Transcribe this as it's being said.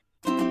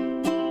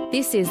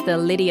This is the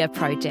Lydia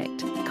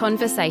Project,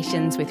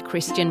 Conversations with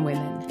Christian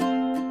Women.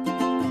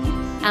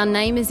 Our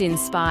name is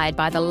inspired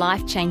by the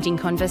life-changing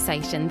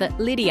conversation that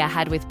Lydia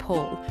had with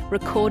Paul,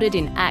 recorded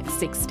in Acts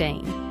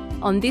 16.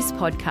 On this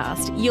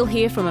podcast, you'll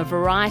hear from a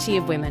variety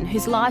of women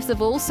whose lives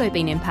have also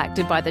been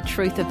impacted by the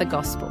truth of the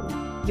gospel.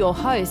 Your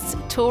hosts,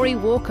 Tori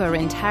Walker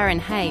and Taryn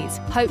Hayes,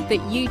 hope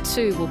that you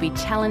too will be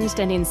challenged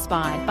and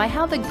inspired by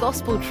how the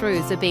gospel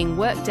truths are being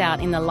worked out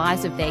in the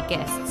lives of their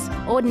guests,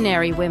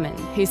 ordinary women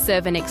who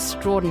serve an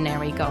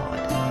extraordinary God.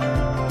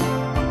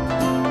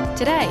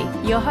 Today,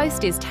 your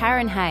host is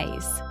Taryn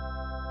Hayes.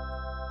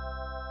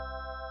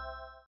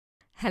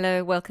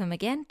 Hello, welcome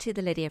again to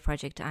the Lydia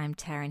Project. I'm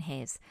Taryn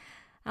Hayes.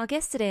 Our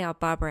guests today are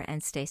Barbara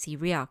and Stacey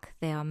Rioch.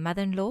 They are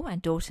mother-in-law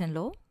and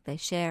daughter-in-law. They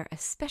share a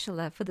special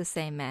love for the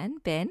same man,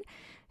 Ben,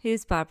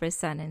 who's Barbara's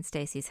son and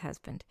Stacey's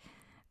husband.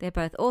 They're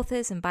both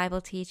authors and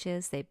Bible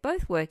teachers. They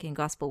both work in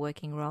gospel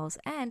working roles,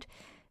 and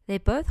they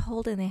both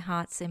hold in their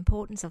hearts the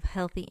importance of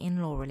healthy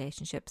in-law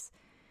relationships.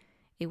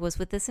 It was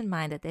with this in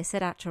mind that they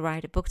set out to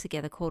write a book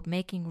together called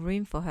Making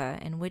Room for Her,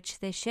 in which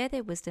they share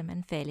their wisdom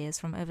and failures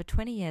from over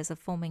 20 years of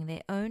forming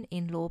their own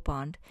in-law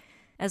bond,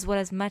 as well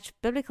as much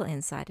biblical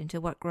insight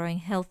into what growing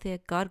healthier,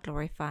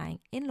 God-glorifying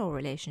in-law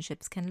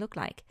relationships can look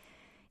like.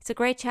 It's a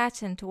great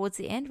chat, and towards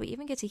the end we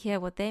even get to hear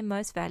what they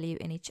most value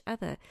in each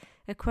other,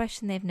 a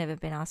question they've never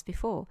been asked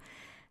before.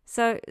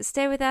 So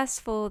stay with us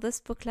for this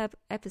book club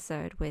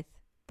episode with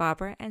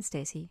Barbara and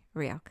Stacey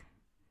Rioch.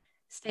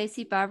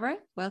 Stacey, Barbara,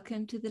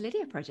 welcome to the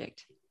Lydia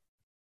Project.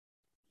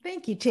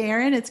 Thank you,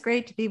 Taryn. It's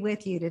great to be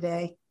with you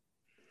today.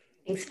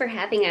 Thanks for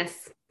having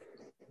us.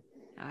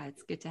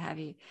 It's good to have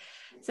you.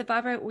 So,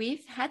 Barbara,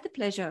 we've had the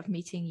pleasure of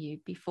meeting you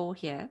before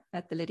here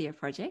at the Lydia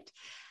Project.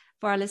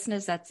 For our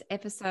listeners, that's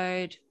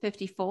episode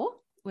 54,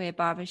 where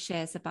Barbara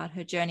shares about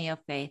her journey of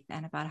faith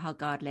and about how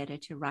God led her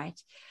to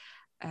write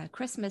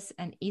Christmas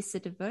and Easter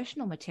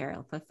devotional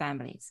material for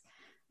families.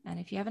 And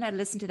if you haven't had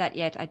listened to that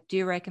yet, I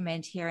do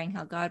recommend hearing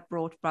how God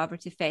brought Barbara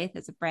to faith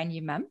as a brand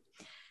new mum.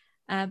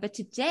 But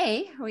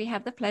today we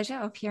have the pleasure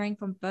of hearing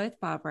from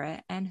both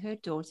Barbara and her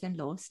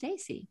daughter-in-law,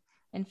 Stacey.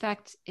 In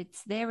fact,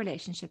 it's their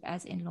relationship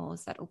as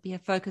in-laws that will be a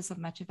focus of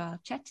much of our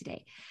chat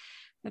today.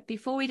 But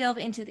before we delve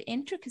into the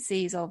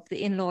intricacies of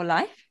the in-law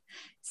life,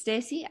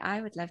 Stacey,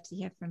 I would love to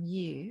hear from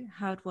you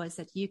how it was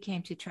that you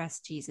came to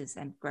trust Jesus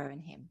and grow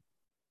in him.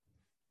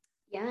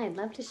 Yeah, I'd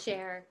love to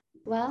share.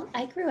 Well,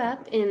 I grew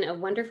up in a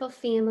wonderful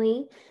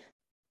family.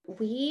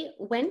 We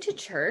went to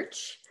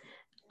church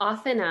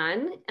off and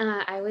on.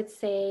 I would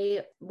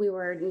say we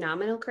were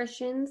nominal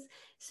Christians.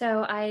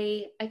 So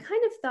I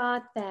kind of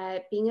thought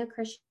that being a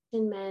Christian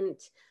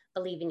meant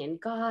believing in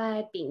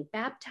God, being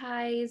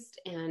baptized.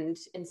 And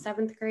in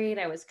 7th grade,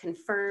 I was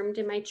confirmed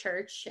in my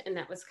church. And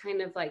that was kind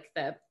of like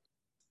the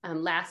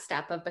last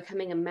step of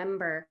becoming a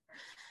member.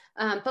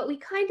 But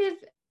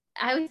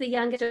I was the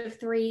youngest of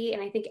 3.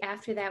 And I think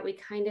after that, we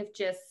kind of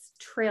just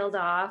trailed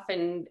off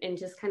and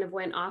just kind of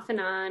went off and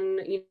on,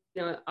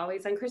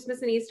 always on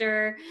Christmas and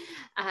Easter,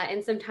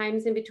 and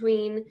sometimes in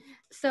between.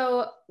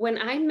 So when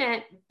I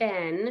met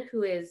Ben,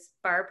 who is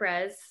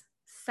Barbara's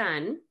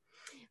son,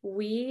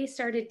 we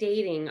started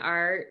dating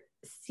our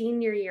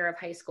senior year of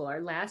high school, our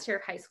last year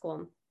of high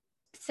school.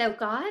 So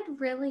God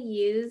really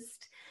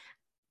used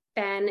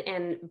Ben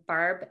and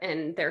Barb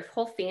and their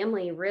whole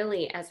family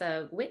really as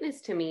a witness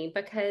to me,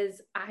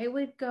 because I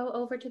would go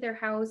over to their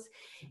house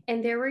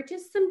and there were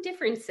just some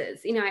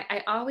differences.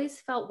 I always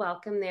felt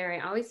welcome there.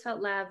 I always felt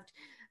loved,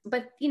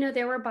 but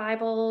there were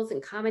Bibles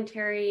and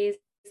commentaries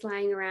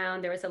lying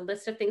around. There was a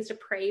list of things to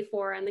pray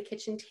for on the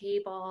kitchen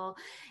table,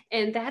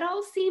 and that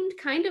all seemed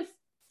kind of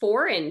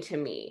foreign to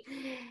me.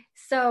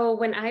 So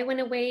when I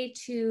went away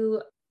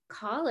to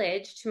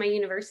college, to my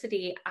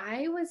university,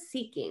 I was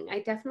seeking. I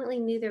definitely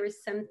knew there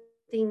was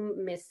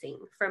something missing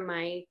from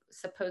my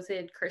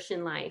supposed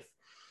Christian life.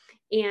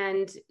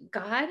 And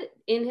God,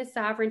 in his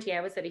sovereignty,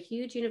 I was at a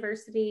huge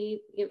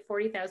university,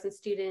 40,000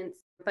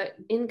 students, but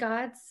in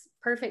God's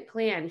perfect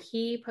plan,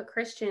 he put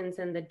Christians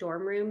in the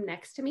dorm room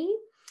next to me.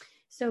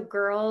 So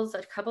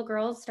a couple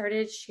girls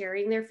started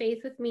sharing their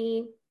faith with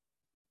me.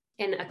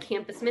 And a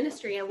campus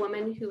ministry, a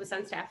woman who was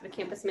on staff of the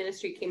campus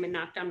ministry came and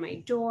knocked on my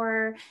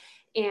door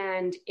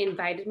and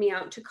invited me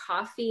out to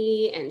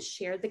coffee and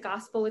shared the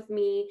gospel with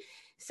me.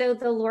 So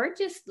the Lord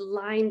just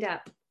lined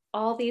up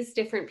all these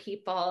different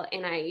people,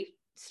 and I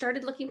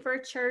started looking for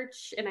a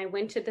church, and I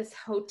went to this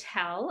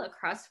hotel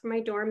across from my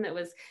dorm that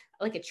was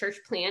like a church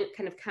plant,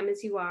 kind of come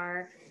as you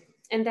are.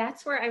 And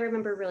that's where I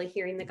remember really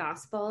hearing the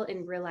gospel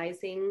and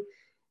realizing,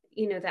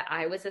 that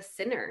I was a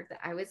sinner,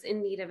 that I was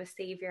in need of a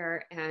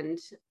savior, and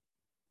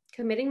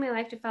committing my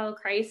life to follow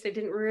Christ. I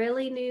didn't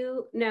really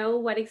know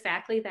what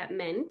exactly that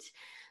meant,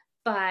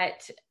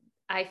 but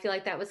I feel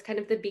like that was kind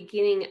of the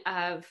beginning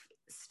of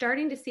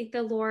starting to seek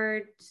the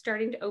Lord,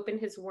 starting to open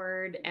his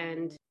word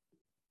and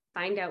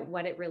find out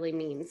what it really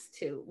means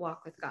to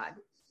walk with God.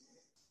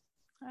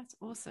 That's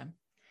awesome.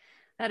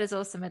 That is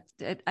awesome.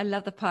 I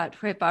love the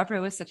part where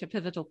Barbara was such a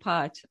pivotal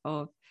part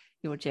of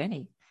your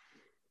journey.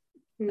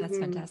 That's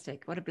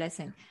fantastic. What a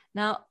blessing.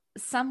 Now,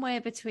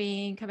 somewhere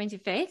between coming to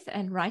faith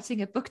and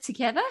writing a book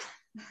together.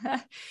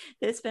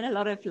 There's been a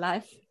lot of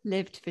life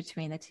lived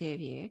between the two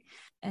of you,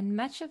 and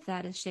much of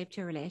that has shaped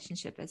your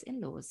relationship as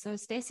in-laws. So,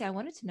 Stacey, I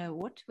wanted to know,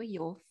 what were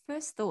your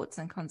first thoughts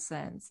and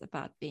concerns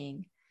about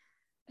being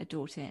a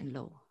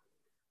daughter-in-law?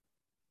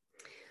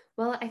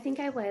 Well, I think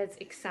I was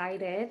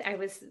excited. I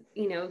was,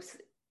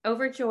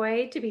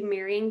 overjoyed to be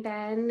marrying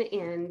Ben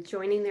and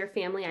joining their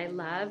family. I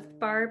loved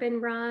Barb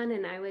and Ron,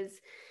 and I was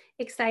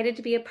excited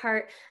to be a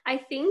part. I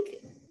think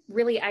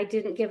really I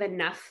didn't give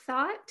enough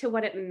thought to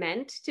what it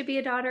meant to be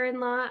a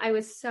daughter-in-law. I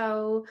was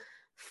so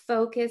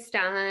focused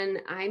on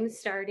I'm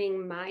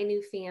starting my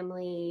new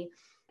family.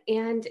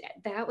 And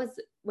that was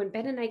when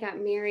Ben and I got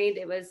married.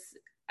 It was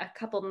a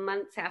couple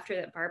months after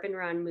that Barb and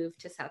Ron moved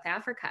to South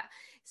Africa.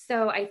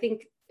 So I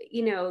think,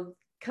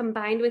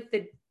 combined with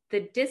the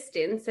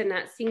distance and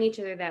not seeing each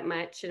other that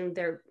much, and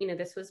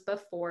this was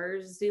before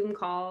Zoom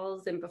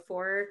calls and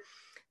before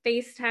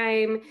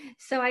FaceTime.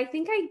 So I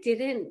think I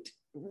didn't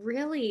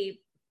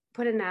really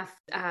put enough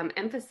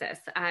emphasis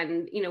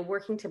on,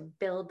 working to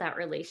build that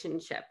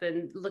relationship.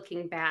 And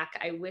looking back,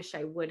 I wish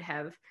I would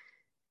have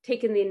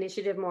taken the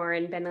initiative more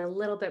and been a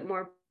little bit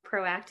more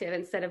proactive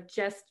instead of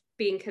just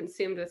being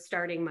consumed with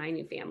starting my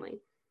new family.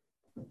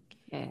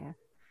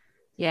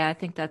 Yeah, I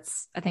think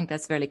that's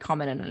really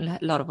common, and a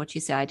lot of what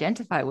you say I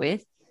identify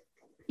with.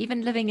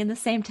 Even living in the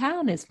same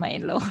town as my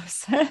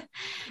in-laws.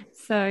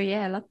 So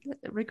yeah,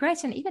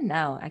 regret. And even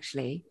now,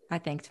 actually, I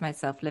think to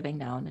myself, living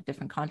now on a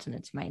different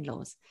continent to my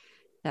in-laws,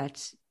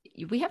 that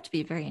we have to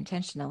be very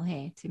intentional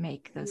here to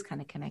make those kind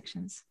of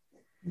connections.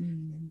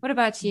 What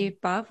about you,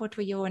 Bob? What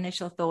were your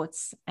initial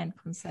thoughts and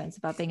concerns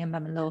about being a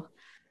mum-in-law?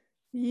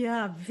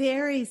 Yeah,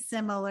 very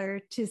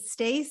similar to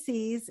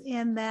Stacey's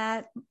in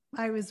that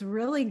I was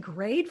really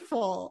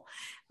grateful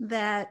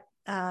that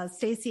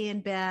Stacey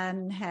and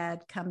Ben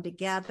had come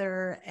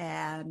together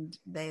and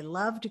they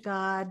loved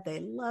God, they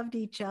loved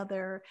each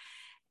other.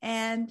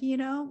 And,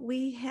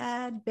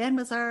 Ben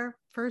was our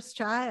first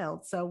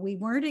child, so we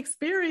weren't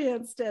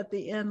experienced at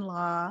the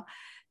in-law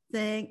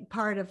thing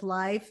part of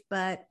life,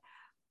 but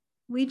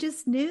we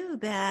just knew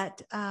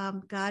that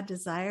God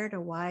desired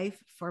a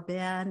wife for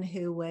Ben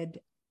who would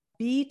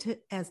be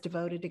as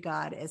devoted to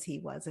God as he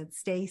was. And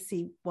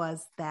Stacey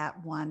was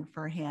that one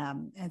for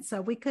him. And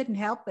so we couldn't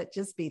help but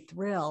just be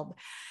thrilled.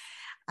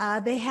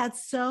 They had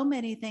so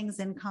many things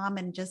in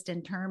common just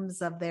in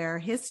terms of their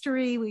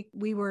history.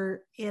 We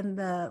were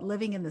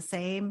living in the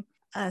same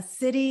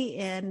city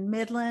in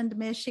Midland,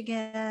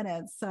 Michigan.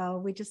 And so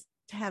we just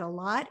had a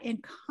lot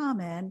in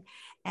common,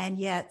 and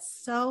yet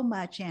so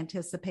much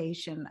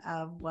anticipation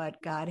of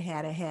what God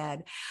had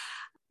ahead.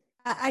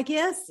 I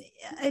guess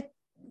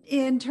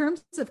in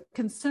terms of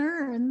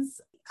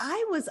concerns,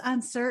 I was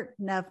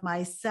uncertain of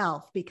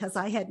myself because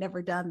I had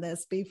never done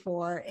this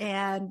before.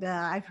 And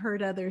I've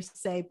heard others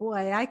say,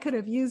 boy, I could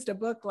have used a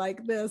book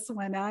like this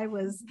when I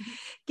was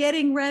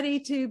getting ready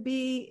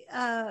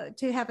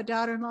to have a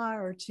daughter-in-law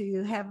or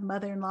to have a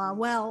mother-in-law.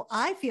 Well,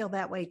 I feel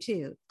that way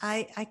too.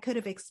 I could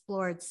have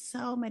explored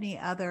so many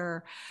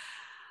other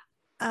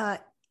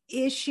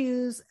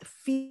issues,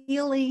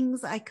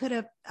 feelings. I could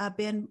have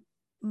been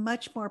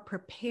much more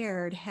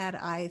prepared had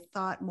I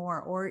thought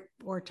more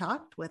or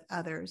talked with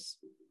others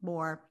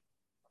more,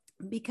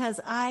 because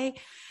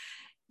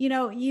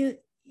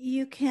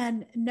you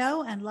can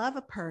know and love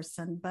a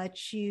person,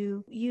 but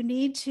you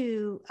need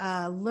to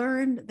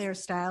learn their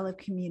style of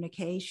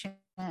communication.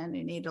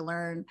 You need to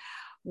learn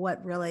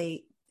what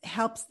really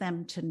helps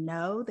them to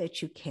know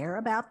that you care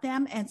about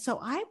them. And so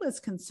I was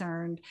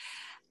concerned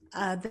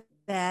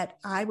that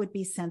I would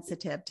be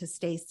sensitive to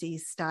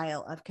Stacey's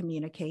style of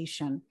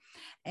communication,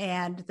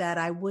 and that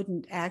I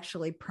wouldn't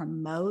actually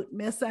promote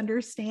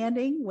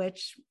misunderstanding,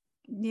 which,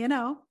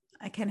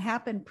 can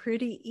happen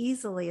pretty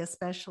easily,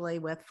 especially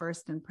with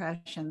first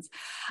impressions.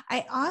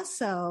 I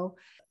also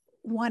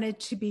wanted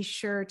to be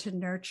sure to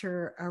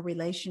nurture a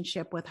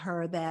relationship with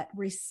her that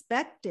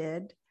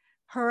respected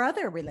her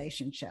other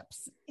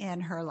relationships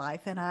in her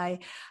life. And I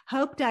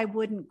hoped I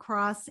wouldn't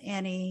cross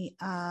any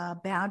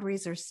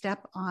boundaries or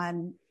step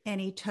on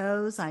any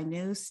toes. I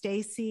knew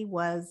Stacey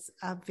was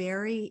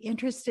very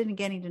interested in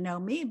getting to know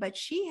me, but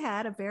she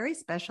had a very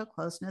special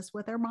closeness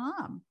with her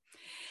mom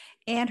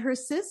and her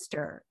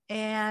sister.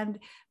 And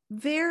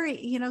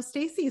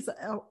Stacey's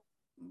a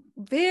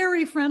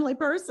very friendly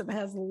person,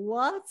 has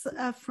lots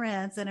of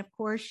friends. And of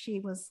course, she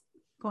was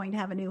going to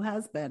have a new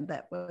husband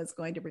that was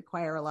going to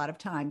require a lot of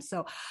time.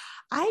 So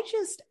I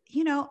just,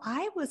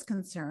 I was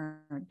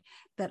concerned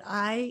that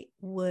I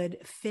would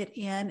fit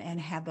in and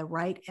have the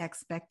right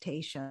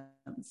expectations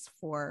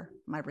for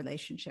my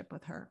relationship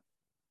with her.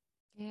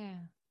 Yeah.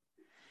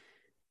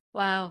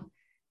 Wow.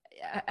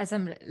 As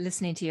I'm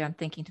listening to you, I'm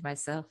thinking to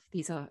myself,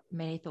 these are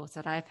many thoughts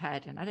that I've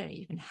had, and I don't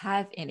even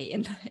have any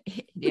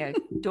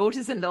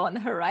daughters-in-law on the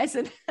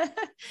horizon.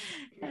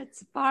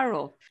 That's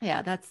viral.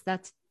 Yeah, that's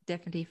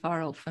definitely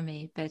viral for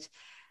me. But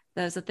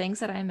those are things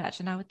that I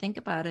imagine I would think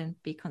about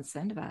and be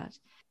concerned about.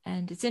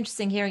 And it's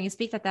interesting hearing you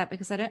speak like that,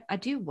 because I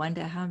do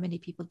wonder how many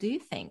people do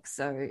think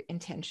so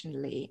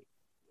intentionally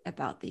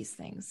about these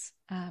things.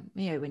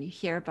 When you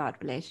hear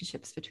about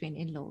relationships between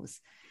in-laws,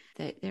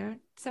 they're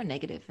so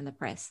negative in the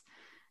press.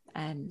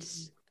 And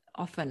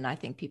often I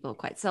think people are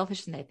quite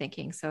selfish in their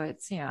thinking. So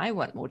it's, I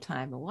want more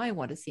time, or I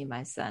want to see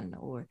my son,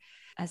 or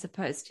as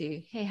opposed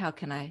to, hey, how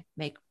can I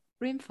make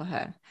room for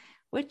her?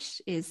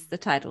 Which is the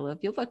title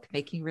of your book,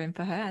 Making Room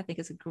for Her. I think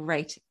it's a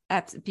great,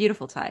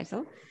 beautiful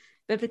title.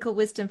 Biblical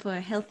wisdom for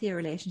a healthier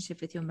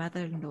relationship with your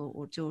mother-in-law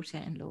or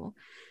daughter-in-law.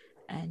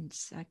 And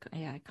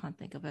I can't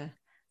think of a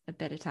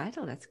better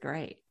title. That's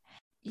great.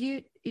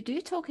 You do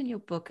talk in your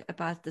book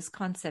about this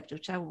concept,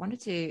 which I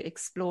wanted to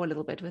explore a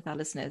little bit with our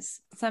listeners.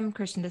 Some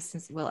Christian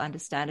listeners will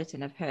understand it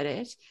and have heard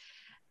it,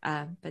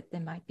 but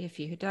there might be a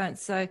few who don't.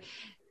 So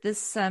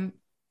this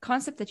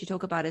concept that you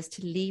talk about is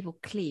to leave or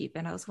cleave.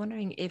 And I was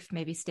wondering if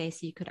maybe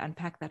Stacey, you could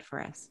unpack that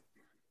for us.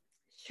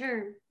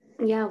 Sure.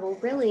 Yeah, well,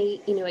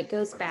 really, it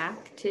goes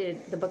back to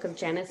the book of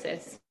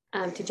Genesis,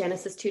 to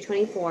Genesis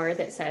 2:24,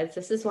 that says,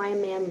 this is why a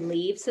man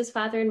leaves his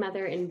father and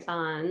mother in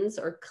bonds,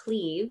 or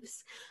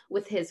cleaves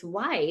with his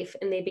wife,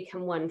 and they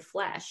become one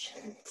flesh.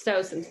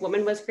 So since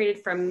woman was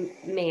created from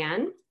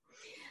man,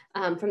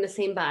 from the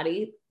same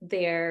body,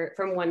 they're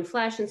from one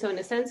flesh. And so in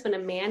a sense, when a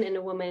man and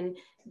a woman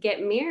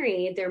get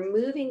married, they're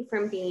moving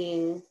from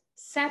being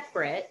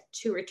separate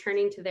to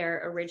returning to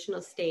their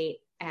original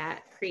state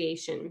at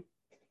creation.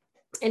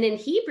 And in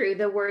Hebrew,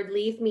 the word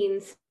leave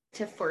means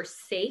to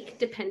forsake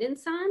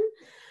dependence on,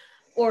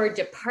 or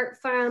depart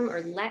from,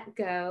 or let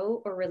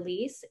go, or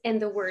release.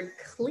 And the word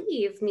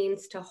cleave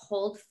means to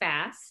hold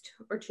fast,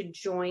 or to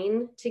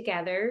join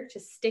together, to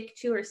stick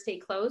to, or stay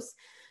close.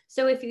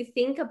 So if you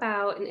think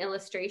about an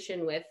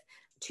illustration with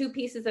two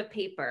pieces of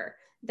paper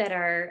that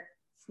are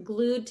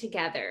glued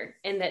together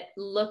and that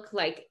look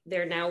like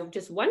they're now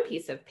just one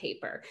piece of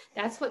paper,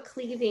 that's what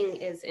cleaving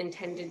is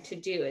intended to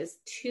do, is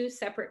two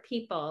separate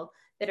people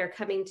that are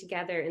coming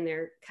together in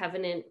their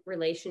covenant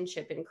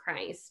relationship in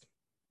Christ.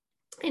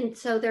 And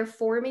so they're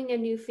forming a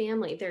new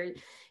family. They're,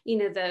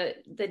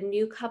 the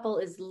new couple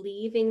is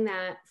leaving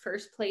that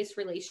first place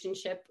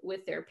relationship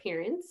with their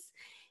parents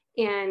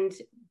and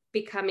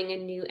becoming a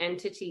new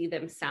entity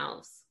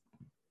themselves.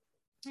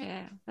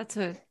 Yeah, that's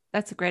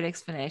a great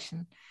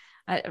explanation.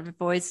 I've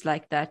always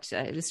liked that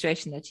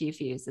illustration that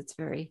you've used. It's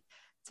a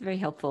very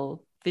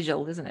helpful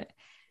visual, isn't it?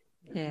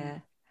 Mm-hmm. Yeah.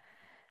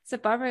 So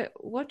Barbara,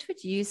 what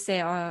would you say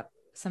are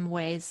some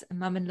ways a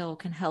mum-in-law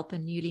can help a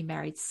newly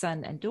married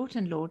son and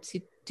daughter-in-law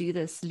to do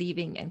this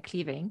leaving and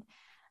cleaving?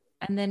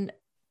 And then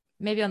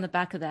maybe on the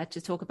back of that,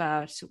 to talk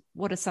about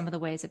what are some of the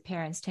ways that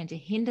parents tend to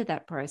hinder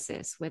that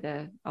process,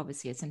 whether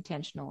obviously it's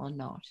intentional or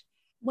not.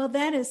 Well,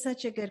 that is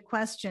such a good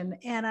question.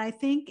 And I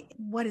think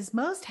what is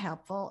most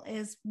helpful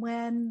is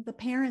when the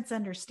parents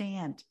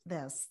understand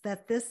this,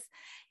 that this,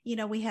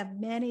 we have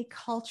many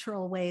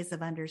cultural ways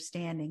of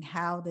understanding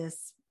how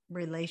this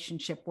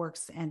relationship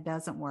works and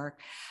doesn't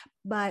work.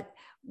 But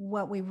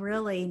what we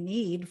really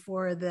need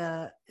for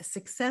the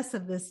success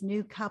of this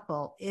new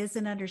couple is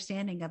an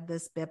understanding of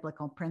this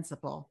biblical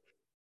principle.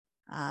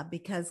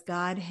 Because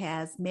God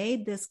has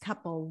made this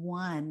couple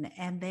one,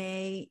 and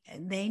they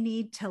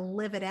need to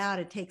live it out.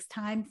 It takes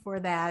time for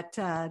that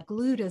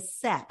glue to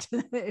set,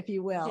 if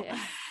you will. Yeah.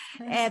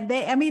 And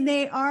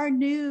they are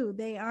new.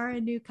 They are a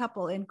new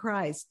couple in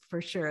Christ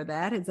for sure.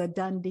 That is a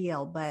done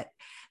deal. But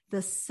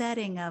the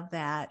setting of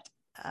that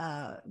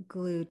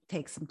glue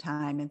takes some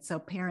time, and so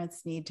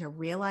parents need to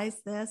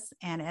realize this.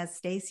 And as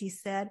Stacey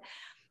said,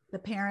 the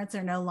parents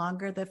are no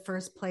longer the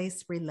first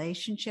place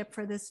relationship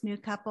for this new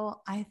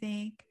couple. I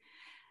think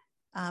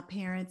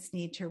parents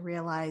need to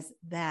realize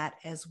that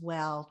as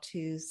well,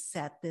 to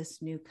set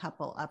this new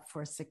couple up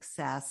for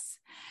success.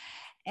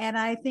 And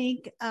I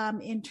think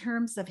in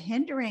terms of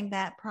hindering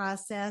that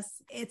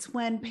process, it's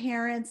when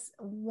parents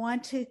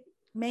want to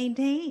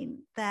maintain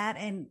that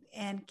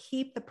and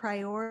keep the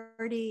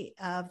priority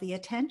of the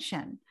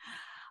attention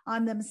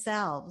on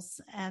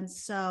themselves. And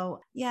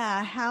so,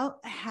 yeah,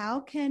 how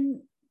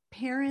can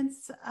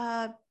parents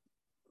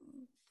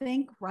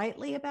think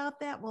rightly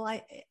about that? Well,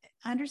 I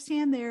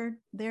understand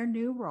their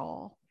new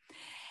role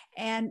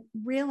and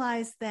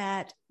realize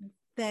that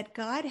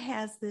God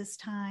has this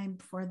time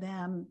for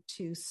them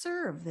to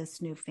serve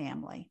this new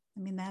family.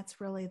 I mean, that's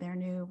really their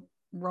new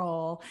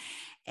role.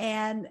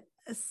 And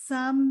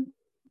some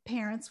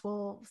parents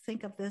will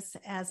think of this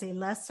as a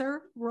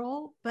lesser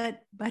role,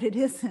 but it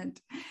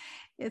isn't.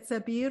 It's a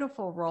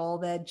beautiful role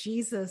that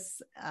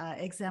Jesus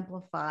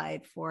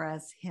exemplified for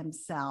us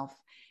himself.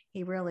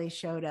 He really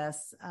showed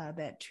us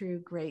that true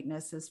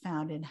greatness is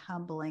found in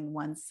humbling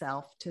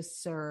oneself to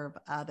serve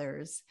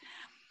others.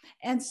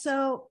 And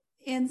so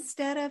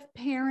instead of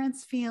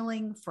parents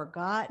feeling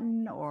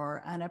forgotten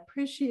or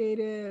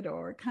unappreciated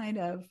or kind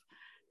of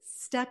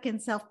stuck in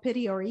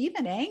self-pity or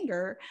even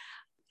anger,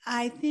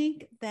 I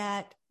think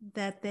that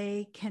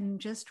they can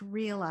just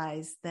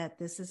realize that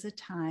this is a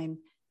time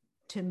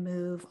to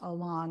move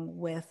along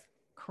with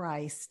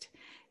Christ.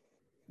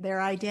 Their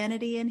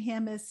identity in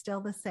him is still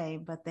the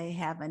same, but they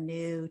have a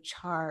new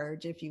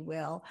charge, if you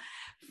will,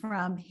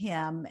 from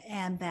him.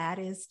 And that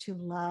is to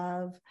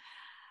love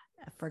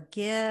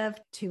forgive,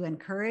 to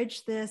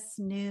encourage this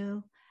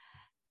new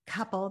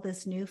couple,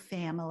 this new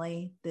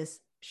family, this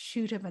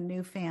shoot of a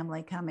new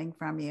family coming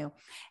from you.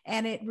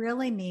 And it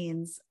really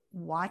means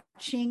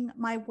watching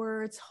my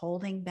words,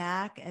 holding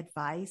back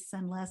advice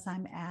unless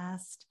I'm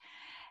asked,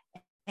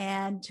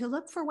 and to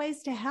look for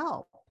ways to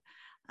help.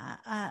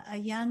 A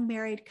young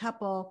married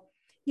couple,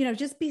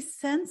 just be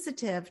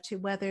sensitive to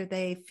whether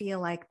they feel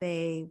like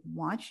they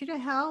want you to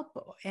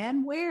help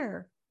and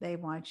where they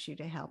want you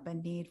to help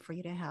and need for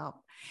you to help.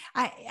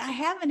 I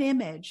have an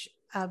image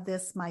of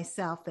this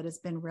myself that has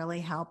been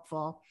really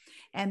helpful,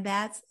 and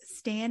that's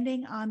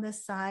standing on the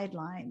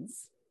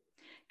sidelines,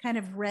 kind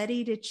of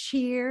ready to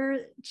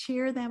cheer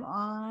them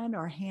on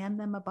or hand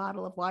them a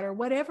bottle of water,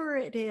 whatever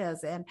it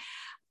is. And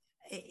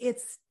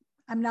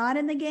I'm not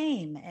in the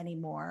game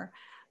anymore,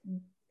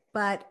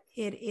 but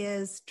it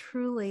is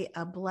truly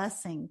a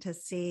blessing to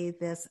see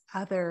this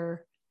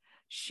other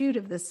shoot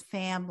of this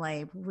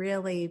family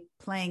really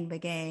playing the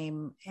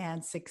game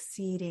and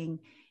succeeding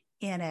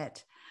in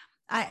it.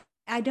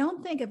 I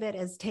don't think of it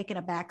as taking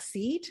a back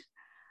seat.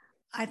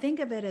 I think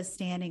of it as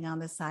standing on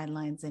the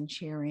sidelines and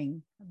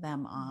cheering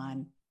them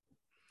on.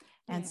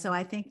 And so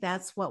I think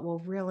that's what will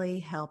really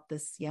help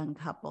this young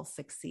couple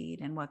succeed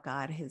in what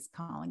God is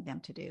calling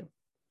them to do.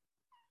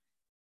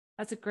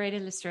 That's a great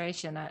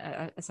illustration.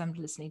 As I'm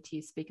listening to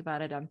you speak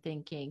about it, I'm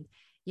thinking,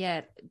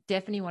 yeah,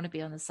 definitely want to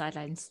be on the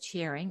sidelines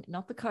cheering,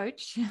 not the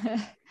coach,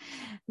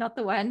 not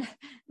the one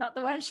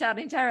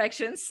shouting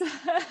directions.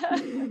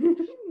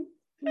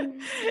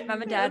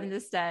 Mom and dad in the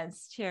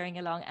stands cheering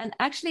along. And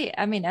actually,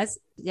 I mean, I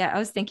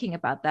was thinking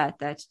about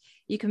that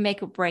you can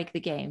make or break the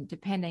game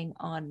depending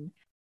on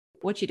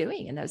what you're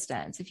doing in those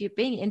stands. If you're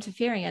being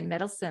interfering and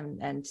meddlesome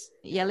and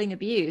yelling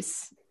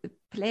abuse, the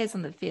players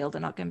on the field are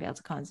not going to be able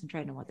to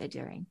concentrate on what they're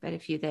doing. But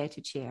if you're there to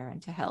cheer and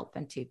to help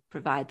and to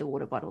provide the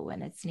water bottle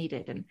when it's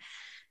needed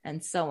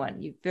and so on,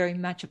 you're very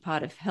much a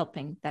part of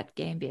helping that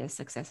game be a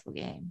successful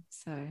game.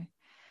 So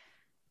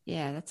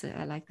yeah,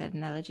 I like that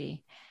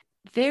analogy.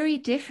 Very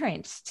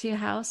different to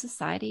how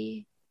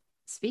society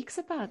speaks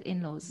about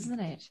in-laws, isn't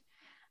it?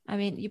 I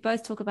mean, you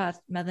both talk about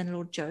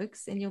mother-in-law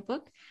jokes in your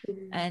book,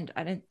 and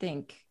I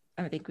think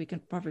we can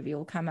probably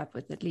all come up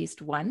with at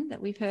least one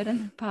that we've heard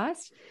in the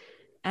past.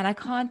 And I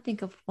can't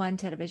think of one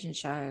television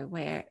show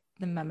where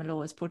the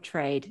mother-in-law is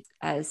portrayed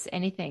as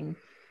anything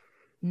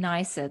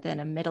nicer than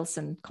a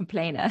meddlesome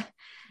complainer,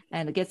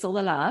 and it gets all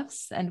the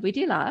laughs. And we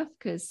do laugh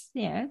because,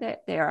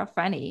 they are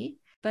funny.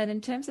 But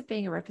in terms of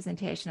being a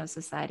representation of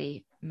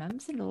society,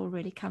 mums-in-law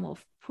really come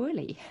off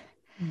poorly.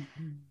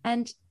 Mm-hmm.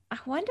 And I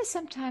wonder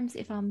sometimes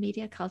if our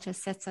media culture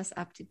sets us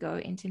up to go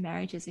into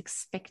marriages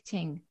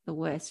expecting the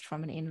worst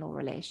from an in-law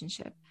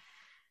relationship.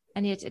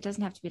 And yet it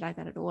doesn't have to be like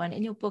that at all. And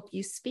in your book,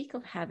 you speak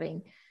of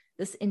having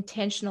this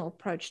intentional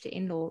approach to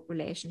in-law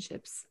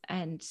relationships.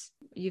 And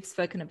you've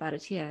spoken about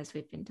it here as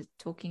we've been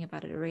talking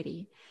about it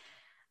already.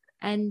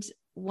 And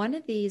one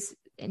of these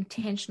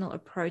intentional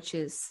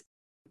approaches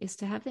is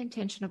to have the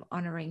intention of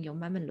honoring your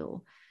mum-in-law.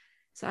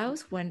 So I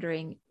was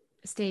wondering,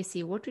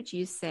 Stacey, what would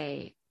you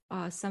say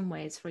are some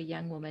ways for a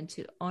young woman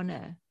to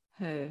honor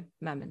her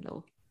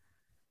mum-in-law?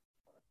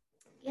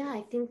 Yeah,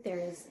 I think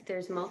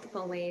there's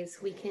multiple ways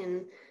we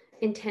can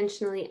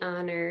intentionally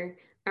honor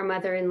our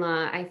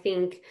mother-in-law. I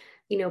think,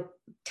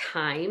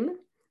 time,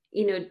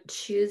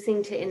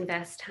 choosing to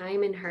invest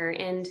time in her.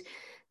 And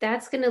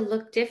that's going to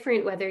look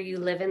different whether you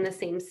live in the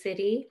same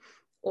city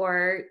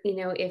or,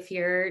 if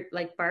you're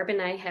like Barb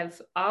and I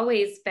have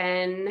always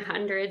been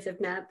hundreds,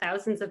 if not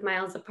thousands of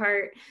miles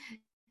apart,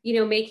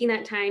 making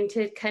that time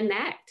to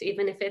connect,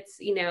 even if it's,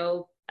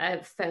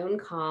 a phone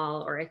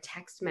call or a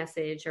text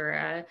message or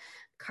a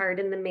card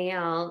in the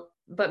mail,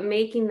 but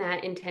making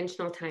that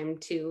intentional time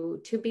to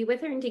be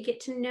with her and to get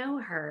to know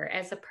her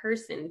as a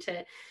person,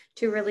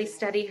 to really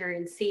study her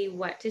and see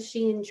what does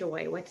she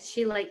enjoy, what does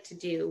she like to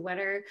do, what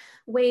are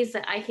ways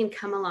that I can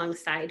come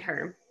alongside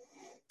her.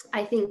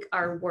 I think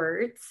our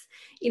words,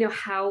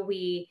 how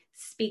we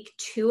speak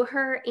to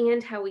her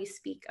and how we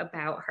speak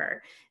about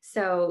her.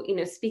 So,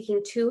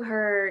 speaking to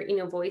her,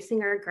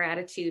 voicing our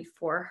gratitude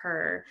for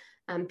her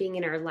being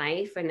in our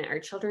life and our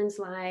children's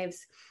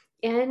lives.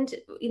 And,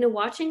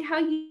 watching how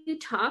you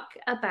talk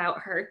about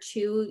her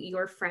to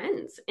your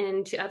friends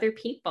and to other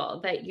people,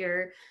 that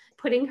you're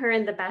putting her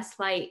in the best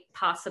light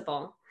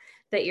possible,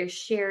 that you're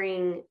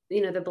sharing,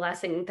 the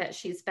blessing that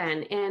she's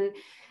been.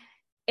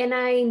 And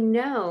I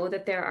know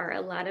that there are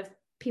a lot of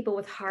people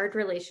with hard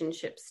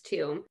relationships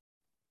too,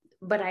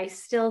 but I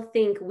still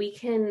think we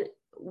can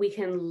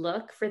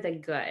look for the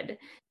good.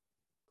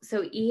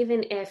 So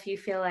even if you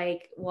feel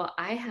like, well,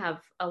 I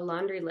have a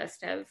laundry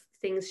list of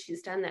things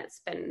she's done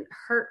that's been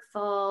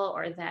hurtful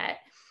or that,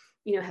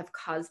 have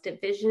caused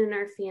division in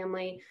our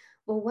family,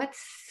 well,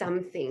 what's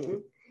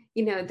something,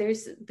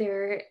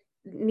 there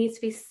needs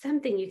to be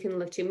something you can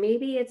look to.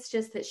 Maybe it's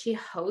just that she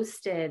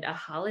hosted a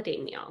holiday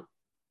meal,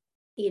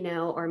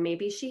 or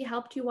maybe she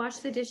helped you wash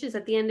the dishes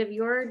at the end of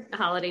your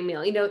holiday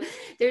meal.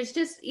 There's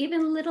just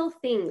even little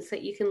things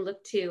that you can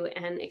look to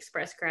and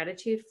express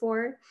gratitude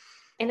for.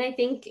 And I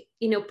think,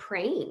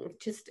 praying,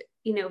 just,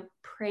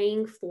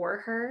 praying for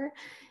her,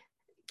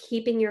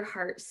 keeping your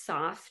heart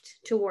soft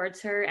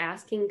towards her,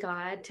 asking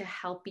God to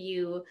help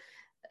you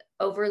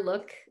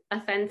overlook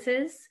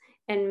offenses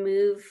and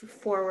move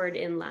forward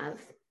in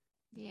love.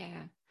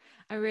 Yeah,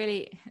 I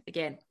really,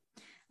 again,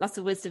 lots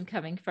of wisdom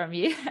coming from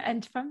you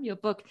and from your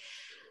book.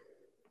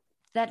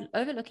 That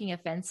overlooking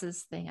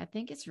offenses thing, I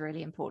think it's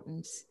really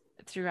important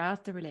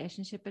throughout the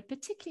relationship, but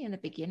particularly in the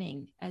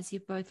beginning as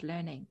you're both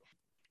learning.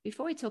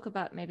 Before we talk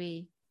about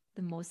maybe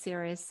the more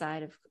serious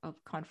side of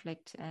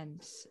conflict and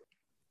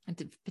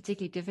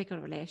particularly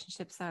difficult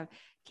relationships, I'm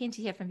keen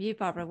to hear from you,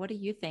 Barbara. What do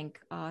you think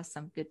are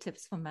some good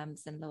tips for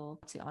mums-in-law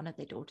to honor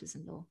their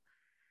daughters-in-law?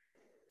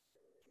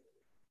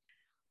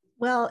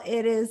 Well,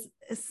 it is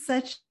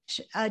such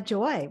a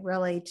joy,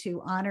 really,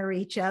 to honor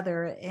each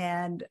other.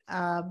 And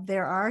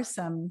there are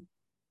some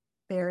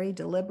very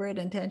deliberate,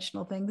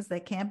 intentional things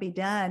that can be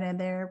done, and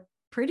they're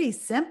pretty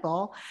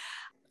simple.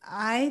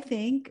 I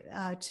think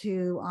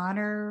to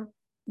honor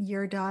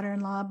your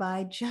daughter-in-law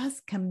by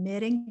just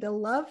committing to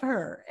love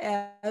her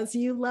as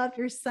you love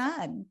your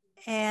son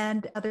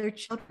and other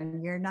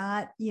children. You're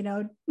not, you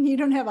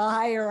don't have a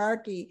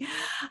hierarchy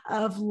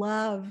of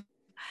love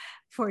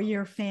for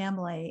your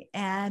family,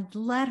 and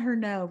let her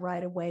know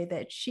right away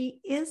that she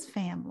is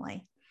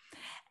family.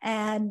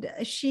 And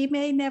she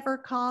may never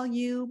call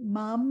you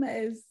mom,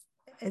 as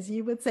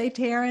you would say,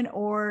 Taryn,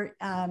 or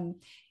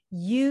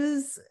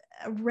use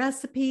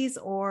recipes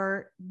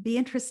or be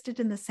interested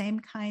in the same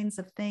kinds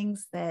of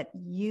things that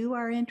you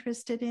are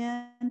interested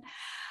in,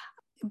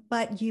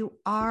 but you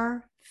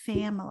are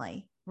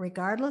family,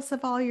 regardless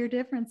of all your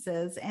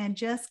differences, and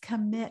just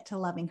commit to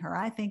loving her.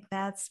 I think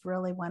that's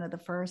really one of the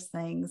first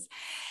things.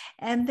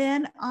 And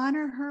then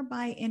honor her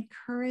by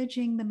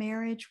encouraging the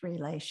marriage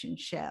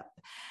relationship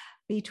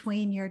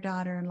between your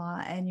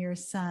daughter-in-law and your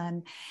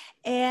son.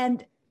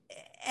 And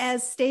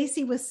as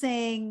Stacy was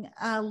saying,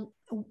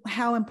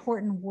 how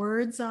important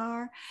words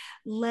are,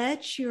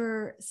 let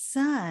your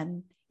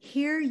son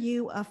hear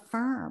you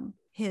affirm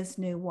his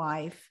new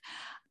wife.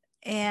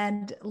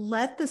 And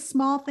let the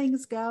small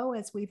things go,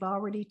 as we've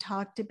already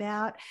talked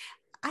about.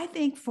 I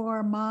think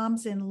for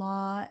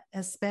moms-in-law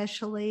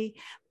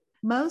especially,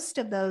 most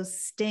of those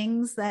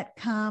stings that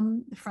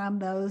come from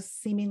those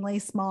seemingly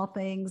small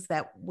things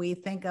that we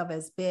think of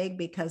as big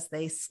because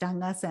they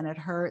stung us and it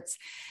hurts,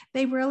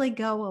 they really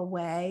go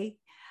away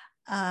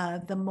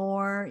the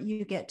more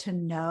you get to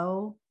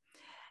know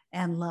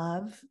and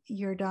love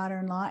your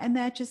daughter-in-law, and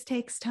that just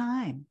takes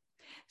time.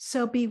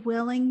 So be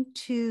willing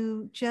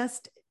to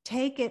just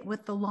take it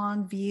with the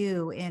long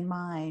view in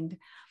mind.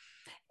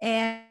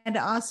 And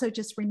also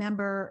just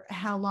remember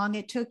how long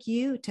it took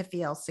you to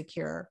feel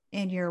secure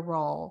in your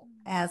role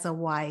as a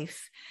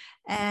wife.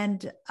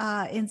 And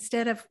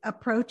instead of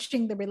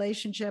approaching the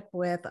relationship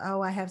with,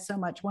 oh, I have so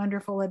much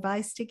wonderful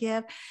advice to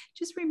give,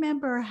 just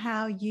remember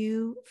how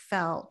you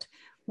felt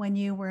when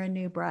you were a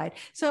new bride.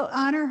 So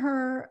honor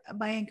her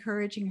by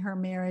encouraging her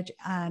marriage,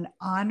 and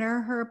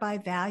honor her by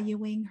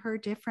valuing her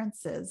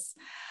differences.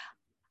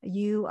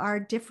 You are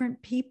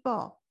different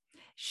people.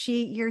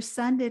 Your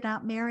son did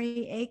not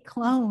marry a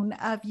clone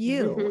of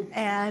you.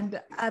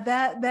 And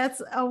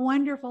that's a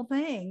wonderful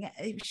thing.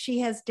 She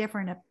has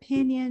different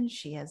opinions.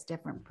 She has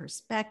different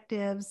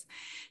perspectives.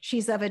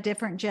 She's of a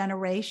different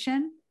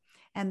generation.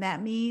 And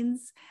that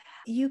means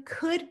you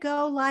could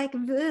go like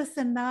this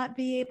and not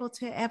be able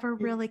to ever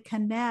really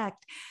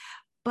connect,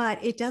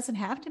 but it doesn't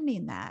have to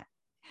mean that.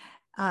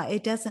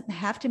 It doesn't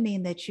have to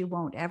mean that you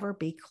won't ever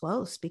be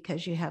close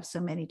because you have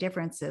so many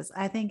differences.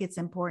 I think it's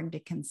important to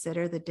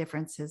consider the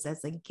differences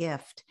as a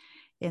gift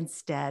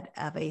instead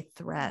of a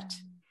threat,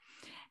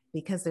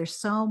 because there's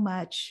so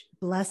much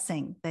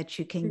blessing that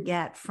you can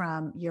get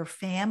from your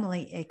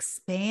family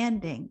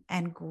expanding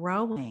and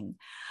growing.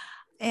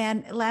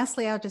 And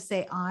lastly, I'll just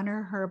say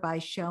honor her by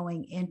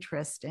showing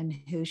interest in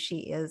who she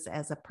is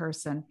as a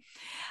person.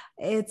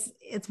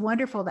 It's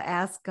wonderful to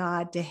ask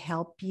God to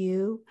help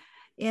you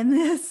in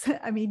this.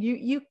 I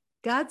mean,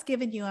 God's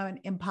given you an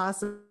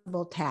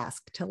impossible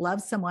task to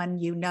love someone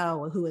you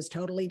know who is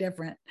totally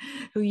different,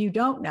 who you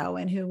don't know,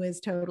 and who is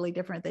totally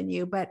different than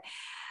you. But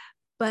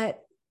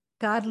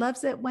God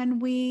loves it when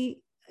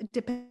we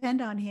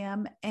depend on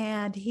him,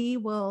 and he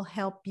will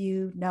help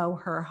you know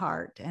her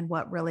heart and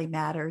what really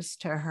matters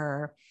to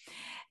her.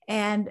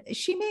 And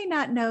she may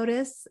not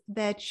notice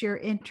that you're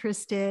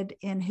interested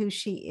in who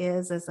she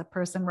is as a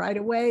person right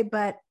away,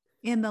 but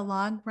in the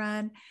long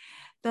run,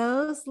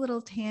 those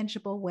little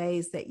tangible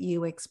ways that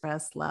you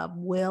express love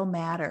will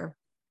matter.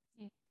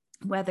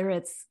 Whether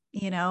it's,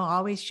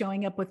 always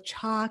showing up with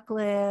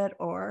chocolate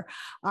or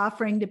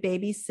offering to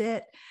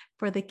babysit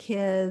for the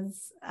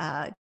kids,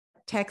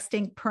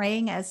 texting,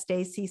 praying, as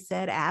Stacy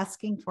said,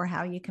 asking for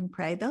how you can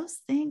pray. Those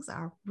things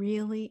are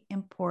really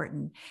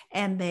important,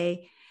 and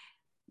they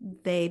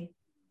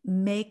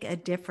make a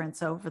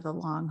difference over the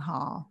long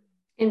haul.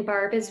 And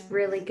Barb is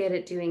really good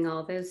at doing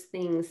all those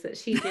things that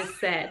she just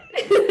said.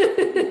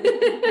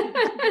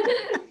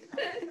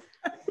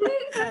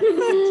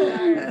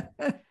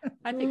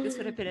 I I think this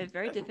would have been a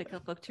very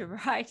difficult book to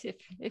write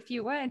if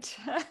you weren't.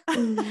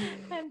 And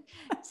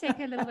take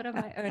a little bit of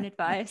my own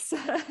advice.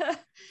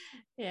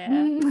 Yeah.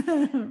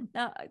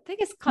 Now, I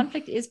think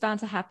conflict is bound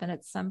to happen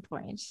at some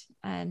point.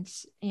 And,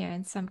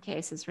 in some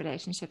cases,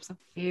 relationships are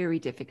very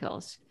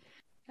difficult.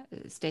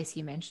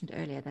 Stacey mentioned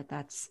earlier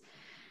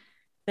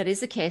that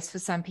is the case for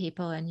some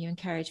people, and you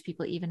encourage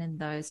people even in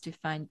those to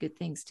find good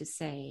things to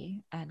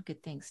say and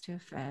good things to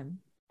affirm.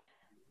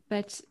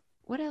 But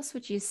what else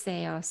would you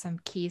say are some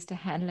keys to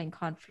handling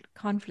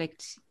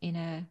conflict in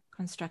a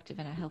constructive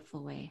and a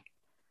helpful way?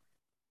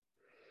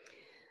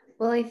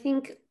 Well, I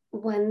think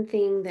one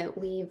thing that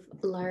we've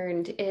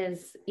learned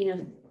is,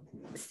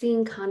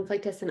 seeing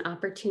conflict as an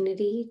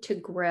opportunity to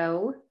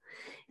grow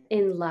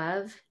in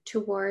love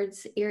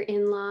towards your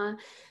in-law,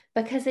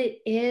 because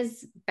it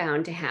is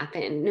bound to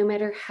happen. No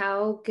matter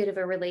how good of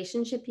a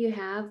relationship you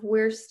have,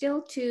 we're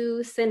still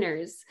two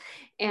sinners,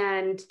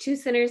 and two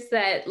sinners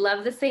that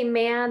love the same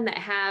man, that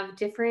have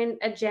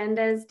different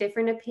agendas,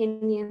 different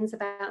opinions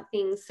about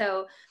things.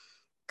 So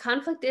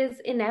conflict is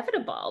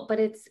inevitable, but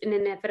it's an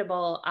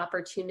inevitable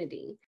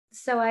opportunity.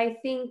 So I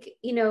think,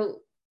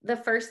 the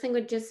first thing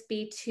would just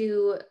be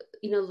to,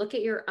 look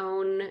at your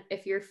own,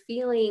 if you're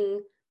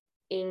feeling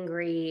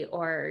angry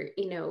or,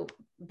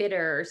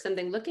 bitter or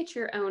something, look at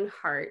your own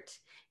heart,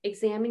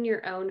 examine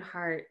your own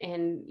heart,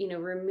 and,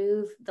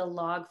 remove the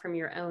log from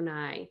your own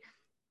eye.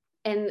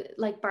 And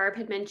like Barb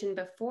had mentioned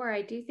before,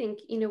 I do think,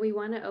 we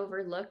want to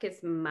overlook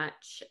as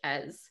much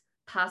as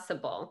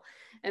possible.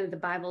 And the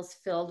Bible's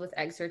filled with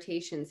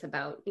exhortations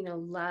about,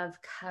 love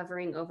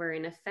covering over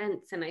an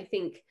offense. And I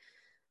think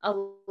a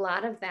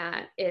lot of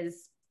that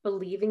is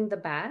believing the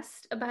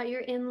best about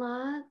your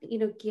in-law,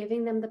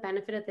 giving them the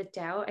benefit of the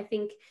doubt. I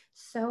think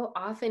so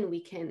often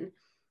we can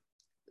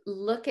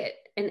look at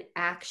an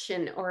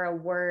action or a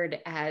word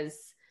as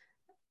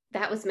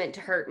that was meant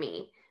to hurt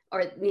me,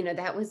 or,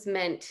 that was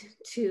meant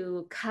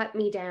to cut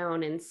me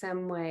down in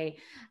some way.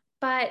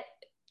 But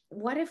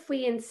what if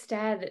we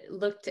instead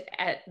looked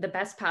at the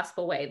best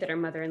possible way that our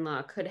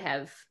mother-in-law could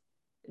have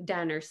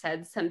done or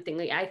said something?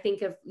 Like, I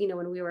think of,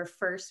 when we were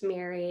first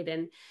married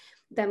and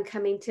them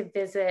coming to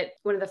visit,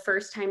 one of the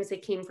first times they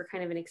came for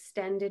kind of an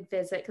extended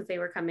visit because they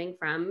were coming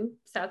from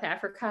South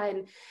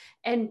Africa,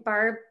 and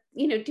Barb,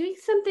 doing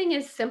something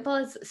as simple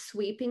as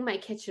sweeping my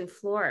kitchen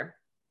floor,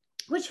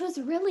 which was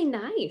really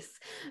nice.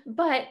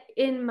 But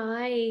in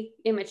my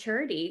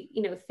immaturity,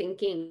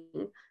 thinking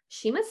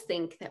she must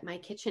think that my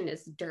kitchen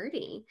is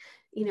dirty.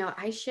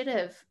 I should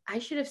have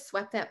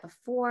swept that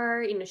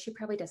before. She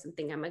probably doesn't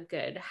think I'm a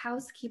good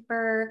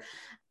housekeeper.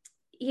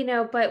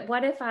 But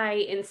what if I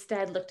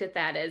instead looked at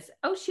that as,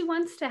 oh, she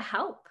wants to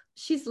help.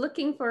 She's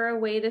looking for a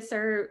way to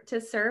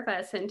serve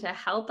us and to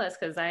help us,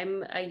 because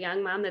I'm a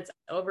young mom that's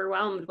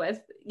overwhelmed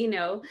with,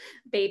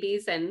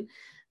 babies and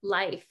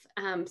life.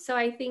 So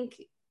I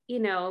think,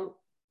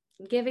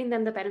 giving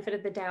them the benefit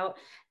of the doubt.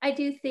 I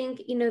do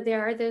think,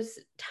 there are those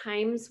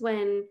times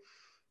when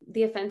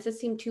the offenses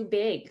seem too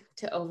big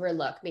to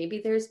overlook.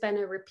 Maybe there's been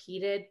a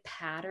repeated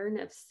pattern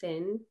of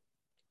sin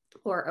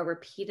or a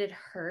repeated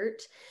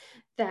hurt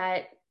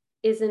that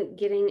isn't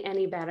getting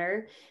any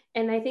better.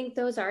 And I think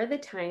those are the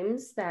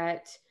times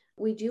that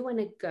we do want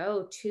to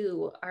go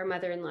to our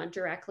mother-in-law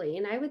directly.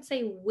 And I would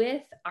say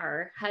with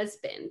our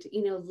husband,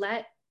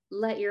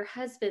 let your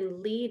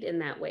husband lead in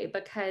that way,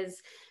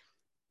 because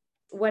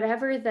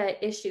whatever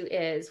the issue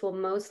is will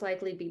most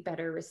likely be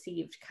better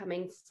received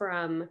coming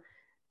from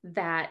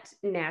that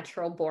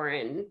natural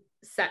born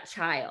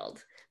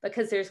child,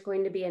 because there's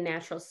going to be a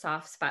natural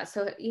soft spot.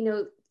 So,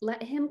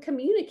 let him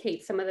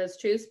communicate some of those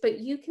truths, but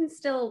you can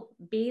still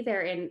be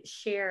there and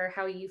share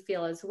how you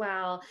feel as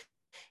well,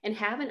 and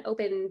have an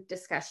open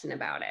discussion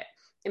about it,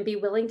 and be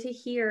willing to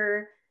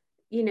hear,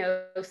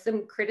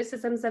 some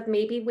criticisms of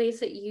maybe ways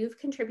that you've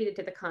contributed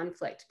to the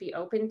conflict. Be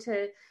open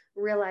to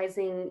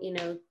realizing,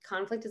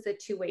 conflict is a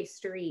two-way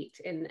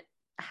street, and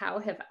how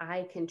have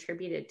I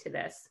contributed to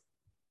this?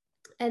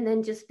 And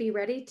then just be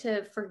ready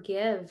to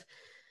forgive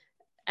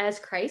as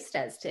Christ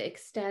does, to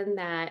extend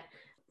that,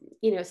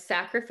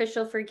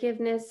 sacrificial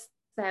forgiveness,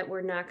 that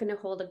we're not going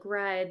to hold a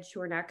grudge.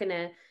 We're not going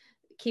to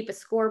keep a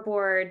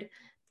scoreboard,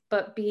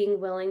 but being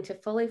willing to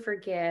fully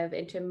forgive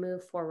and to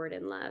move forward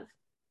in love.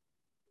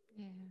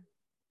 Yeah.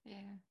 Yeah.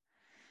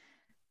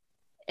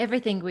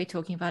 Everything we're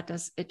talking about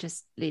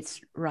just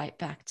leads right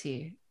back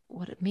to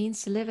what it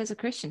means to live as a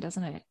Christian,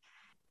 doesn't it?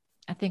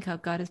 I think how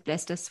God has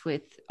blessed us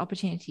with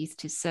opportunities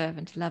to serve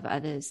and to love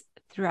others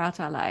throughout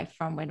our life,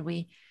 from when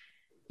we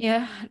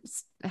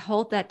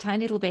hold that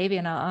tiny little baby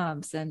in our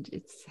arms and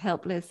it's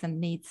helpless and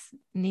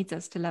needs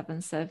us to love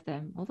and serve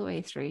them, all the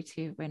way through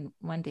to when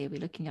one day we're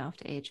looking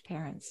after aged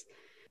parents.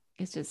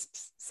 It's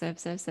just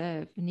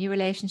serve, new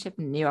relationship,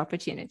 new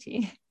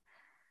opportunity.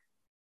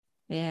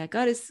 Yeah,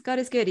 God is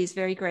good. He's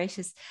very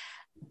gracious.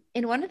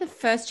 In one of the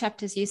first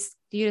chapters,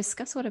 you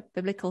discuss what a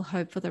biblical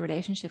hope for the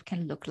relationship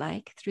can look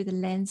like through the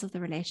lens of the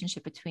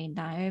relationship between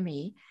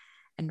Naomi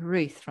and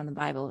Ruth from the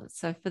Bible.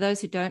 So for those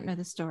who don't know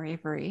the story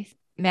of Ruth,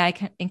 may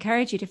I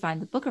encourage you to find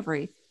the book of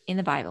Ruth in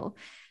the Bible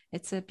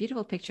It's a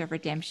beautiful picture of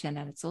redemption,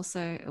 and it's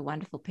also a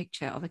wonderful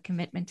picture of a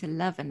commitment to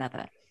love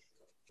another.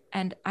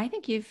 And I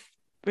think you've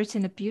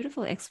written a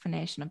beautiful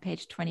explanation on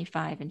page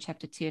 25 in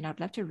chapter 2, and I'd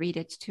love to read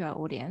it to our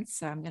audience.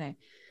 So I'm going to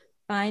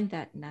find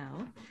that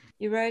now.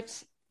 You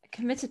wrote,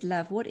 committed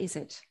love, what is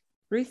it?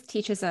 Ruth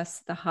teaches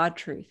us the hard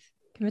truth.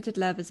 Committed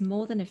love is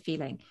more than a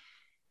feeling.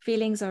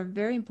 Feelings are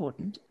very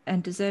important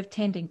and deserve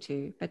tending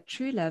to, but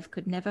true love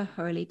could never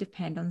wholly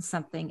depend on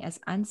something as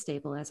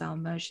unstable as our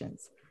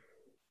emotions.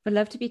 For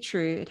love to be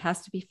true, it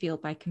has to be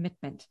fueled by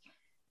commitment.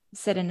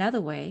 Said another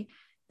way,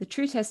 the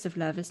true test of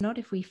love is not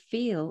if we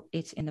feel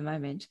it in the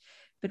moment,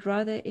 but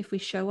rather if we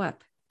show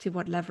up to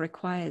what love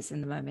requires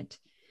in the moment.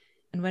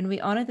 And when we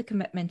honor the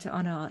commitment to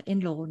honor our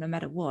in-law no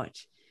matter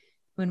what,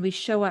 when we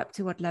show up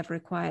to what love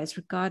requires,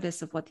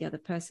 regardless of what the other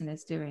person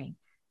is doing,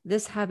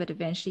 this habit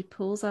eventually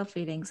pulls our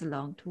feelings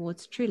along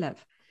towards true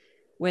love.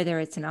 Whether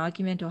it's an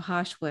argument or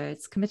harsh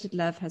words, committed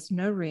love has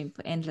no room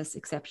for endless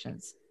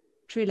exceptions.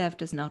 True love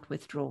does not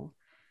withdraw.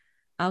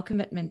 Our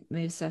commitment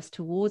moves us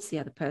towards the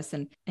other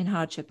person in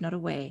hardship, not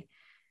away.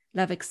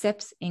 Love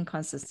accepts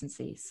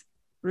inconsistencies.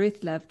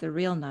 Ruth loved the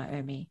real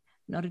Naomi,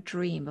 not a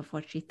dream of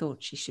what she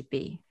thought she should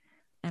be.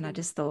 And I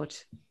just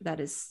thought that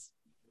is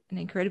an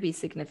incredibly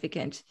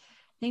significant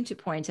thing to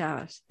point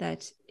out,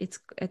 that it's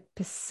a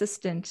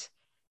persistent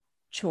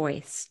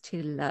choice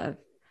to love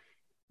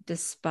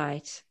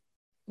despite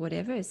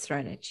whatever is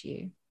thrown at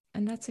you.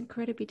 And that's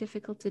incredibly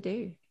difficult to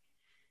do.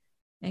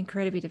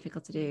 Incredibly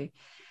difficult to do.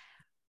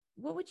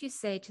 What would you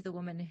say to the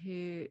woman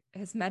who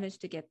has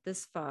managed to get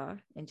this far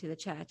into the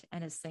chat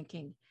and is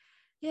thinking,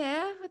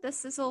 yeah,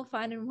 this is all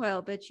fine and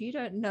well, but you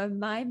don't know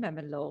my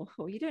mum-in-law,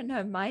 or you don't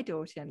know my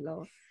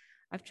daughter-in-law.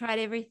 I've tried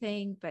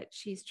everything, but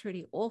she's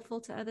truly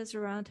awful to others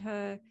around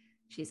her.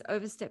 She's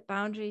overstepped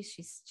boundaries.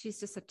 She's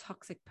just a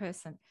toxic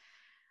person.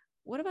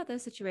 What about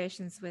those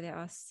situations where there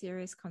are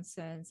serious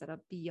concerns that are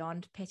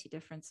beyond petty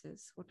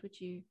differences? What would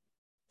you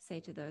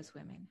say to those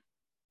women?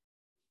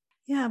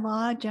 Yeah, well,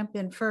 I'll jump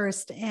in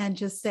first and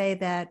just say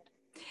that,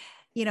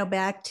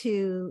 back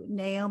to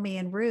Naomi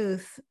and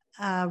Ruth,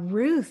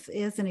 Ruth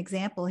is an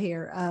example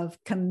here of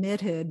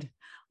committed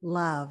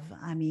love.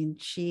 I mean,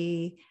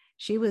 she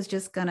was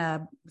just going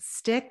to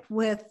stick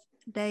with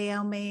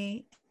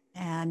Naomi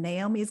and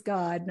Naomi's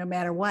God no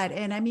matter what.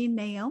 And I mean,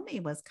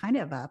 Naomi was kind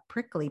of a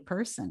prickly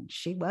person.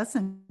 She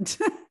wasn't,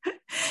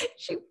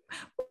 she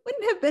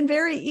wouldn't have been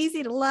very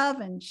easy to love.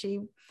 And she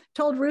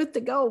told Ruth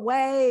to go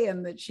away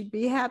and that she'd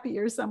be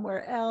happier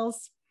somewhere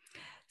else.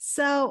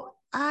 So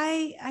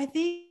I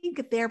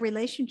think their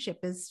relationship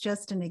is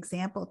just an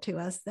example to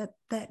us that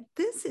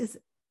this is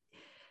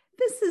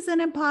an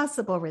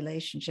impossible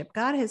relationship.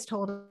 God has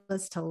told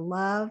us to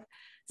love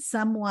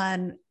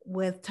someone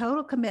with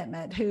total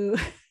commitment who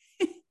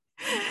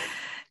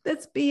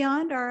that's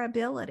beyond our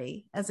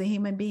ability as a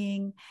human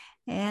being.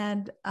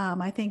 And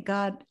I think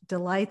God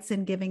delights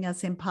in giving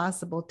us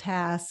impossible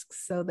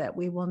tasks so that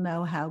we will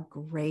know how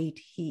great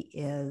He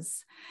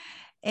is.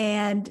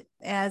 And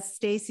as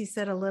Stacy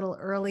said a little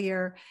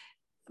earlier,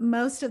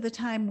 most of the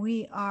time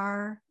we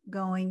are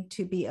going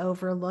to be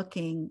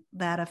overlooking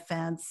that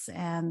offense.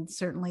 And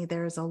certainly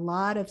there's a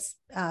lot of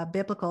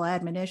biblical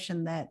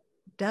admonition that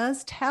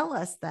does tell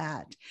us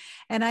that.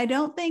 And I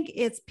don't think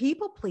it's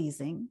people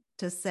pleasing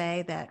to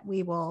say that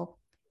we will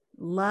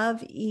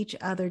love each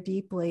other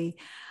deeply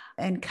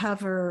and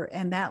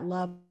that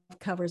love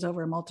covers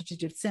over a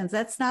multitude of sins.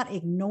 That's not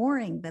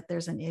ignoring that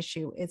there's an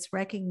issue. It's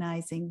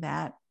recognizing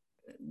that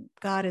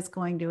God is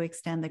going to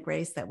extend the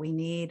grace that we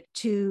need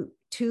to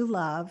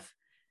love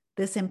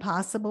this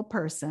impossible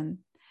person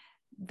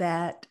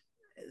that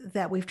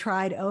we've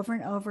tried over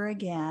and over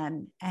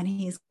again. And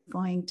He's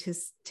going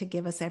to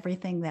give us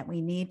everything that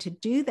we need to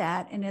do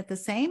that. And at the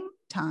same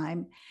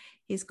time,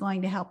 He's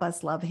going to help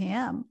us love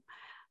Him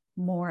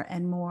more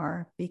and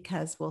more,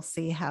 because we'll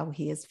see how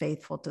He is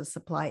faithful to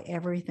supply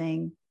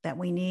everything that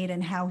we need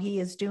and how He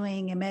is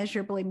doing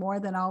immeasurably more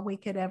than all we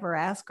could ever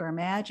ask or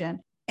imagine.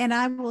 And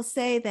I will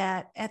say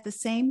that at the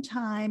same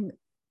time,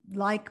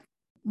 like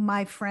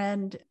my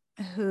friend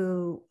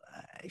who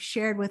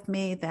shared with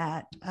me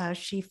that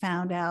she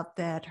found out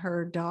that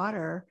her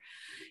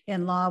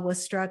daughter-in-law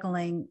was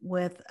struggling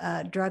with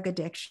drug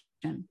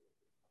addiction,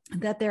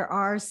 that there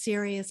are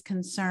serious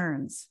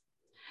concerns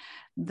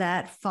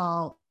that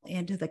fall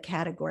into the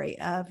category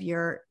of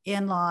your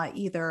in-law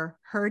either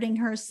hurting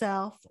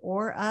herself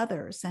or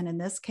others. And in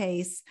this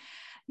case,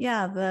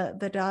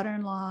 the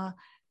daughter-in-law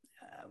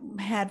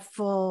had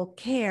full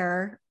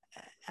care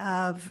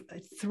of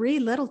 3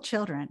 little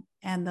children,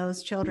 and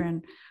those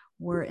children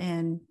were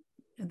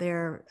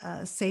their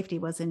safety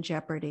was in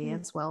jeopardy,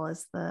 as well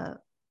as the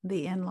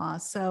in-law.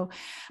 So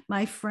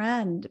my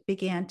friend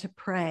began to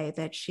pray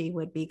that she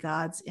would be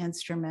God's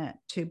instrument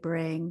to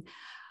bring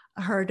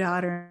her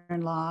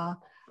daughter-in-law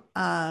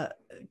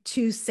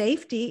to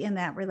safety in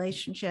that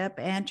relationship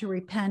and to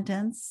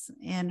repentance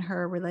in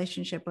her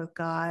relationship with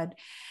God.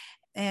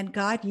 And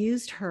God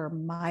used her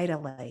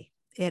mightily.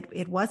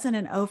 it wasn't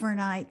an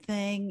overnight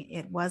thing.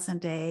 It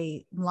wasn't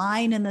a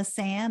line in the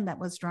sand that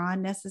was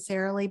drawn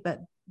necessarily, but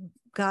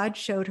God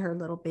showed her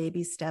little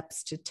baby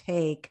steps to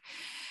take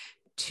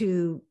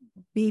to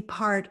be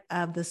part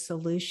of the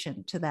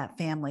solution to that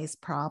family's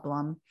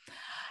problem.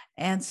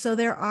 And so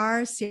there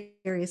are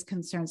serious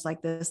concerns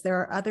like this. There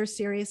are other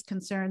serious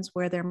concerns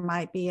where there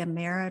might be a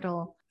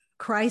marital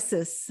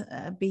crisis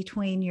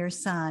between your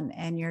son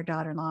and your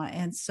daughter-in-law.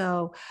 And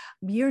so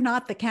you're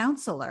not the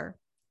counselor,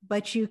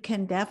 but you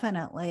can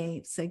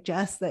definitely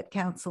suggest that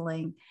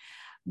counseling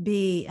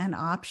be an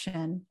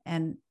option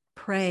and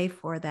pray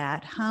for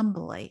that.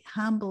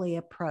 Humbly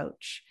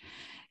approach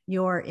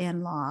your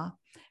in-law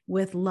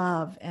with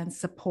love and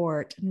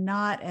support,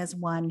 not as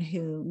one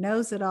who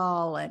knows it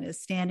all and is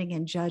standing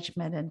in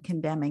judgment and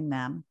condemning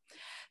them.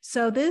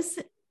 So this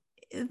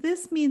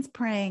means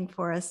praying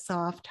for a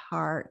soft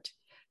heart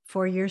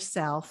for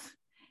yourself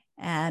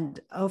and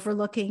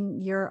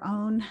overlooking your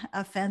own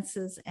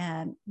offenses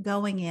and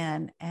going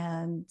in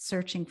and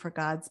searching for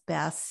God's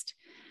best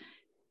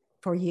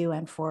for you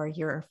and for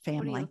your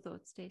family. What are your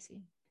thoughts,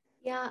 Stacey?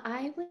 Yeah,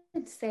 I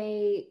would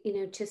say,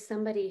 to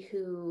somebody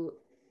who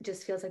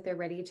just feels like they're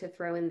ready to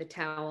throw in the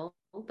towel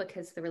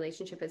because the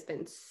relationship has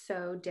been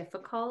so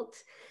difficult,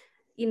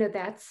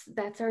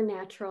 that's our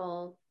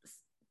natural,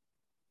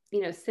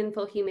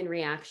 sinful human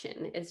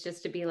reaction, is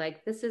just to be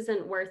like, this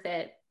isn't worth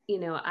it.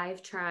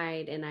 I've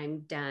tried and I'm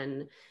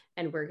done,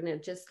 and we're going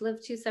to just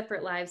live two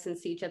separate lives and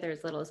see each other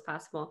as little as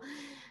possible.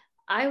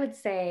 I would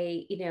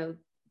say,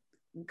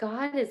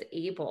 God is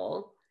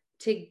able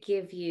to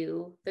give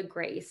you the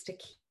grace to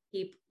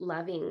keep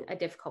loving a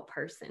difficult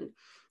person.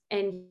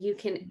 And you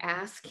can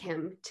ask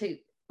him to,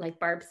 like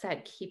Barb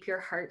said, keep your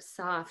heart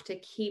soft, to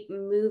keep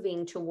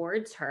moving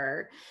towards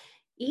her,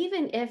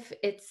 even if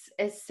it's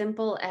as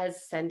simple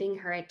as sending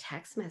her a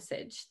text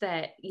message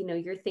that,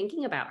 you're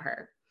thinking about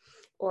her,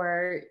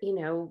 or,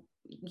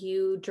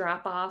 you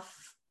drop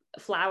off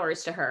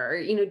flowers to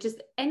her,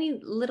 just any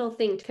little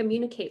thing to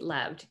communicate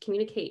love, to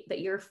communicate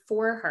that you're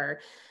for her,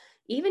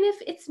 even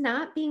if it's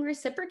not being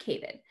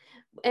reciprocated.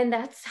 And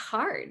that's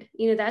hard.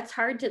 That's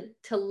hard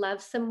to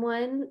love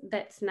someone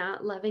that's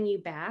not loving you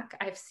back.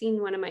 I've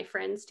seen one of my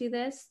friends do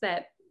this,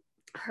 that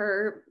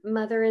her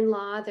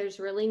mother-in-law, there's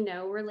really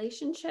no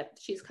relationship.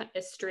 She's kind of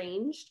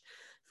estranged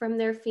from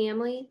their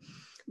family.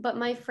 But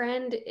my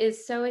friend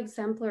is so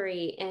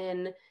exemplary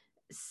in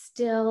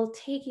still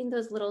taking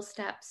those little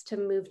steps to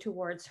move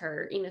towards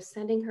her,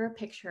 sending her a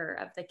picture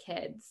of the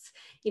kids,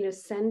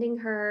 sending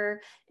her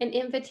an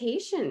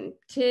invitation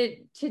to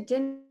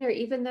dinner,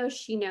 even though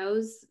she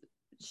knows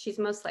she's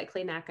most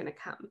likely not going to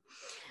come.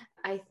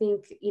 I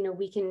think,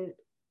 we can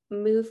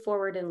move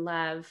forward in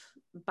love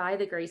by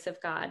the grace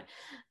of God.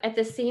 At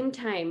the same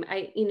time,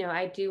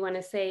 I do want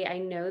to say, I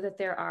know that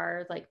there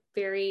are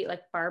very,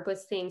 like Barb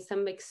was saying,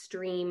 some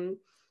extreme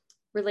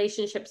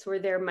relationships where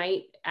there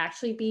might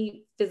actually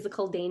be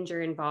physical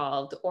danger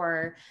involved,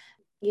 or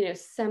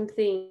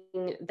something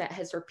that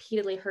has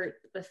repeatedly hurt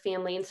the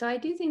family. And so I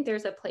do think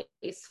there's a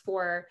place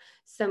for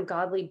some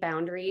godly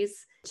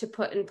boundaries to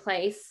put in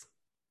place,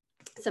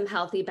 some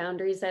healthy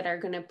boundaries that are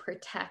going to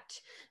protect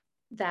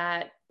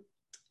that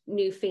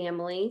new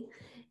family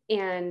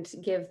and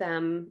give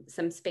them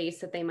some space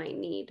that they might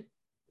need.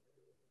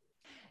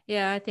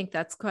 Yeah, I think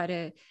that's quite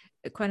an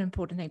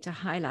important thing to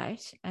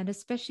highlight, and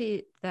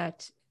especially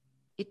that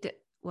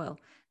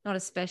not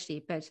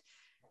especially, but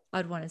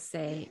I'd want to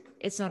say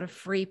it's not a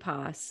free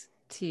pass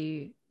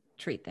to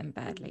treat them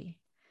badly.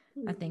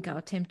 Mm-hmm. I think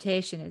our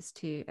temptation is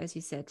to, as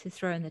you said, to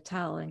throw in the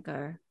towel and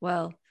go,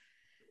 well,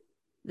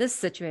 this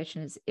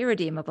situation is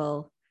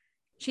irredeemable.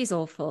 She's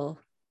awful.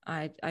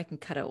 I can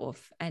cut her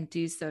off, and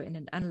do so in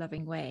an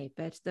unloving way.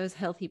 But those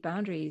healthy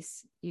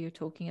boundaries you're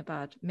talking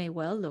about may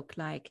well look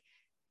like,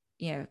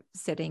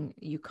 setting,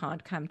 you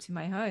can't come to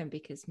my home,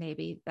 because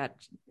maybe that,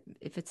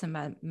 if it's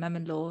a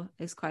mum-in-law,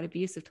 is quite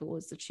abusive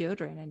towards the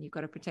children and you've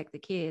got to protect the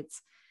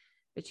kids,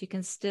 but you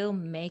can still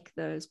make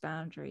those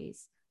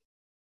boundaries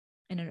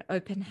in an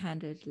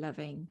open-handed,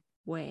 loving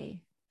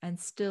way, and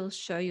still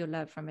show your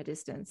love from a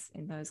distance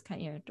in those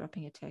kind,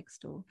 dropping a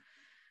text or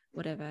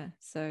whatever.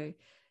 So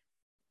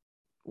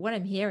what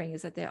I'm hearing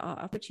is that there are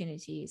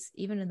opportunities,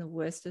 even in the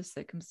worst of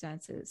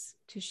circumstances,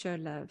 to show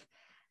love,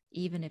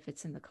 even if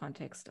it's in the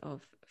context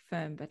of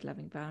firm but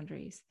loving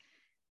boundaries.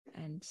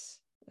 And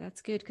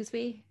that's good, because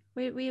we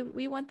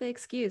want the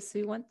excuse.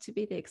 We want to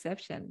be the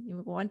exception.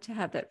 We want to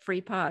have that free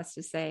pass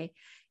to say,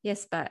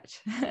 yes, but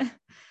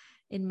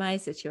in my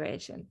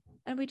situation.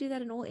 And we do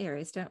that in all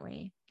areas, don't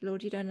we?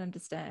 Lord, you don't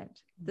understand.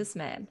 This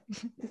man,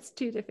 it's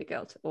too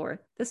difficult. Or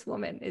this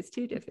woman is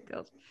too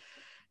difficult.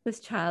 This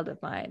child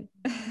of mine.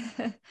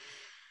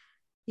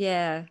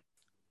 Yeah.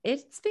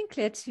 It's been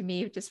clear to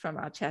me, just from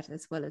our chat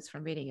as well as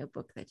from reading your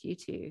book, that you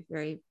two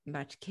very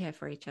much care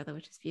for each other,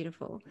 which is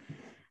beautiful.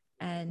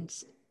 And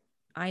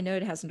I know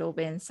it hasn't all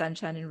been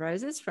sunshine and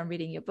roses from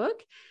reading your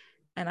book.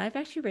 And I've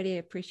actually really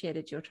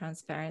appreciated your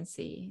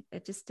transparency,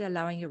 just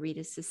allowing your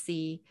readers to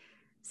see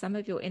some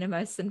of your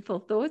innermost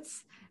sinful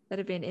thoughts that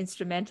have been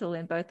instrumental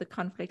in both the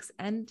conflicts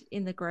and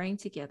in the growing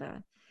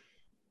together.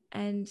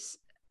 And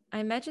I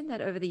imagine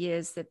that over the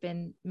years, there have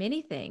been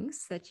many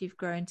things that you've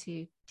grown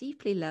to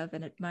deeply love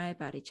and admire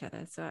about each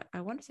other. So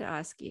I wanted to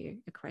ask you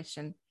a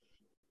question.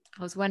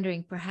 I was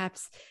wondering,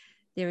 perhaps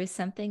there is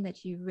something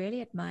that you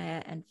really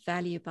admire and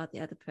value about the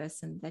other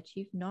person that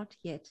you've not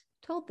yet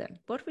told them.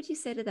 What would you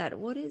say to that?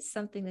 What is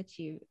something that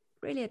you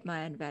really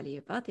admire and value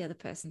about the other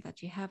person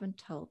that you haven't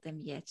told them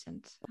yet?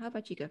 And how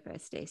about you go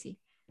first, Stacey?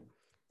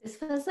 This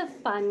was a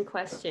fun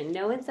question.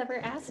 No one's ever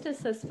asked us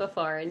this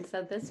before. And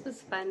so this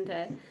was fun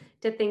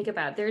to think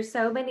about. There's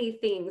so many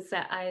things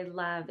that I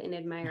love and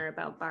admire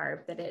about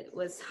Barb that it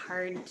was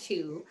hard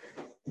to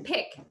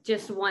pick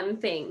just one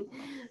thing.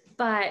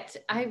 But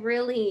I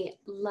really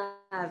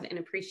love and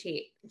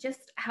appreciate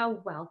just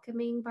how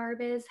welcoming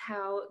Barb is,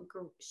 how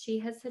she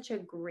has such a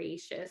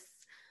gracious,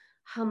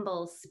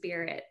 humble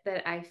spirit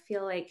that I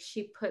feel like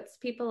she puts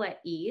people at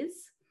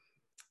ease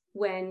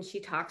when she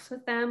talks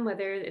with them,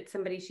 whether it's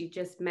somebody she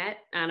just met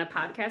on a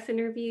podcast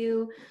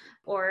interview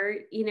or,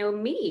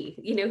 me,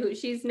 who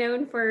she's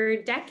known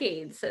for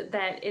decades,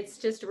 that it's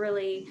just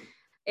really,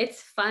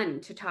 it's fun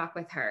to talk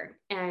with her.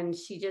 And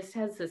she just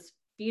has this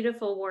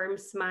beautiful, warm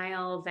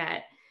smile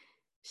that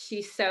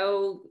she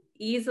so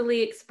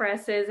easily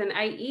expresses. And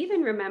I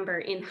even remember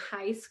in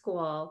high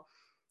school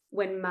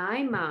when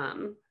my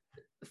mom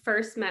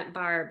first met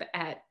Barb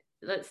at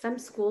some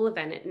school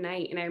event at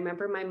night. And I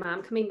remember my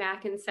mom coming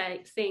back and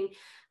saying,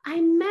 I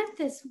met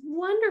this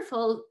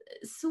wonderful,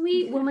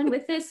 sweet woman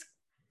with this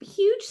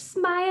huge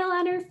smile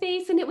on her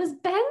face. And it was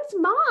Ben's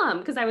mom,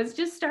 because I was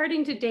just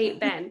starting to date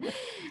Ben.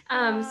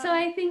 So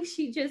I think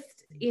she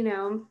just,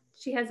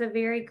 she has a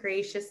very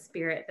gracious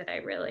spirit that I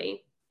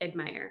really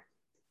admire.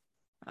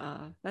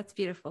 That's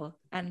beautiful.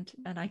 And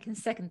I can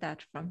second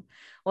that from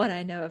what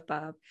I know of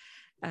Barb.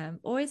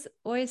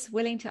 Always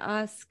willing to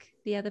ask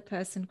the other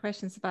person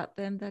questions about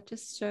them that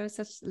just show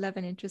such love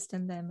and interest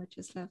in them, which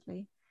is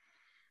lovely.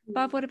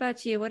 Barb, what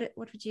about you? What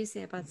would you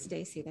say about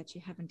Stacey that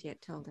you haven't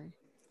yet told her?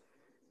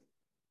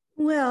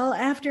 Well,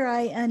 after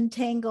I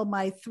untangle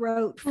my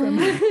throat from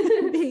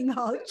being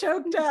all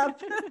choked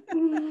up,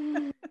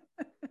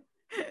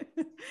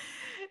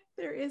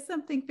 there is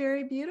something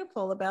very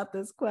beautiful about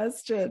this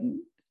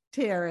question,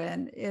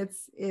 Taryn.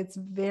 It's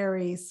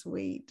very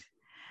sweet.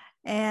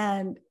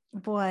 And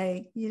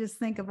boy, you just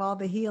think of all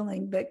the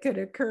healing that could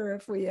occur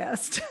if we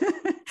asked,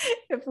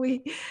 if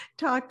we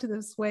talked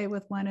this way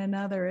with one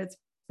another. It's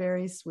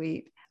very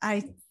sweet.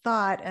 I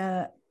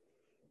thought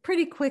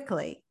pretty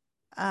quickly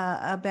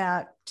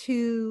about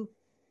two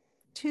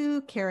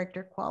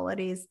character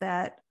qualities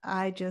that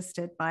I just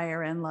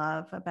admire and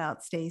love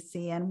about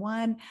Stacey. And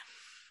one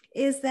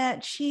is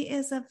that she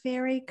is a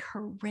very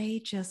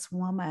courageous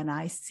woman.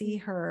 I see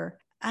her,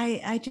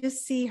 I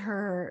just see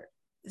her,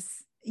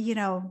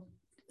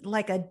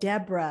 like a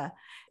Deborah,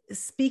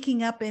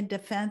 speaking up in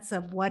defense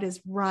of what is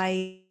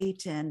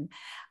right and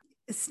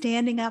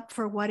standing up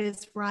for what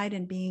is right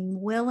and being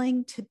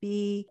willing to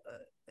be,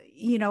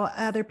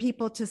 other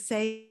people to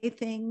say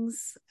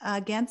things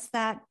against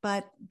that,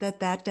 but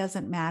that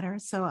doesn't matter.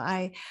 So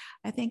I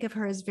think of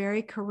her as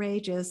very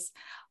courageous,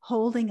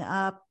 holding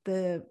up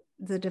the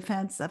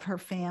defense of her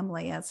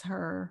family as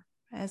her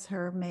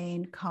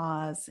main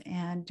cause,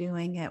 and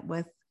doing it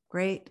with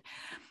great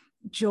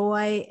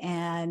joy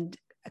and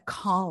a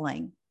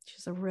calling.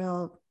 She's a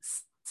real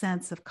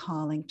sense of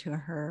calling to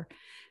her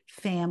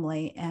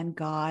family and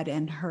God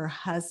and her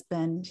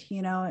husband.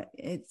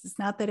 It's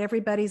not that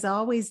everybody's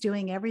always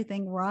doing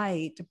everything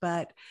right,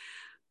 but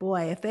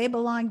boy, if they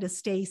belong to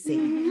Stacey,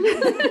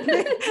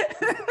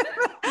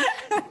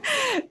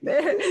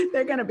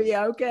 they're going to be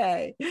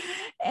okay.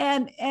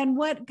 And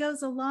what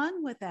goes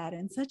along with that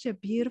in such a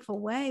beautiful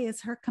way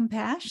is her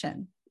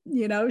compassion.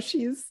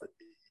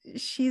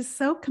 She's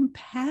so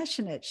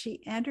compassionate.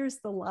 She enters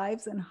the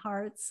lives and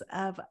hearts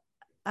of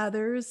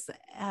others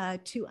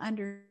to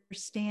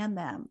understand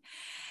them,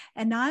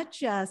 and not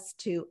just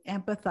to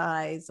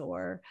empathize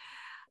or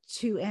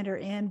to enter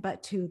in,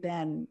 but to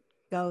then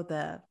go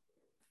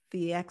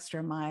the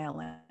extra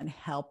mile and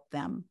help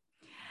them.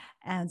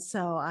 And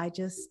so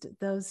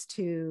those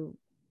two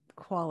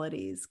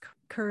qualities,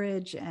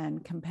 courage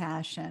and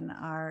compassion,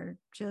 are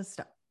just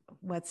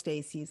what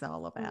Stacey's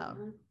all about.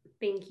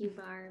 Thank you,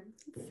 Barb.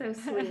 So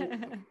sweet.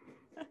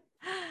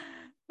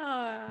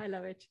 I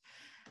love it.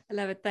 I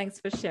love it. Thanks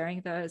for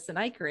sharing those. And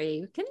I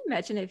agree. Can you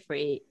imagine if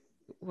we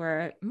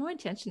were more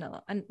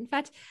intentional? And in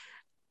fact,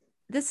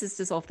 this is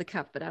just off the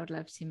cuff, but I would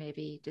love to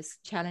maybe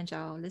just challenge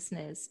our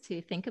listeners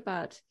to think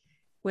about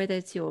whether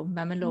it's your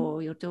mum-in-law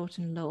or your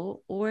daughter-in-law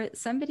or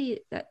somebody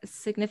that's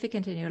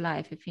significant in your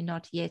life, if you're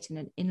not yet in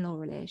an in-law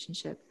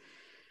relationship,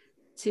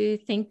 to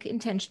think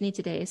intentionally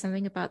today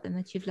something about them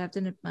that you've loved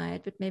and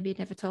admired, but maybe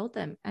never told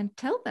them, and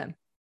tell them.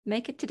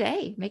 Make it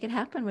today. Make it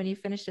happen when you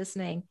finish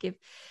listening. Give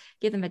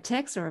them a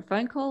text or a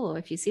phone call, or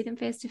if you see them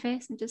face to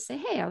face, and just say,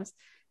 hey, I was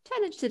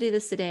challenged to do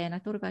this today and I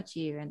thought about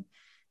you,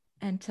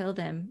 and tell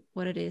them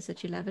what it is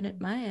that you love and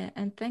admire,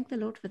 and thank the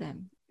Lord for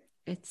them.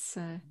 It's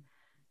a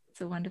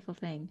wonderful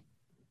thing.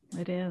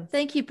 It is.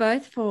 Thank you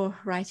both for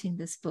writing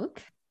this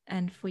book.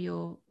 and for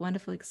your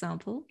wonderful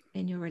example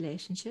in your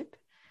relationship,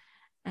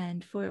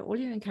 and for all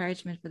your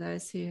encouragement for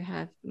those who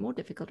have more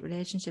difficult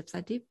relationships.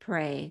 I do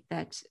pray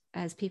that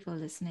as people are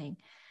listening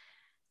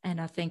and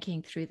are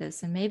thinking through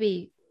this and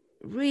maybe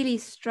really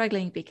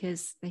struggling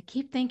because they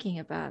keep thinking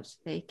about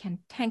the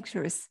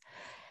cantankerous,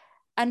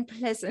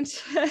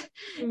 unpleasant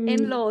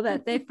in-law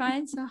that they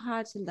find so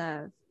hard to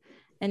love.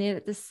 And yet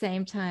at the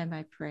same time,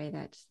 I pray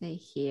that they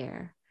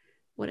hear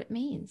what it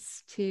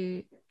means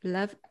to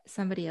love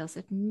somebody else.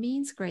 It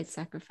means great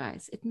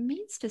sacrifice. It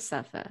means to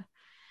suffer.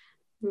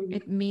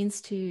 It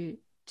means to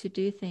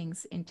do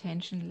things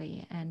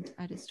intentionally. And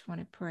I just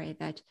want to pray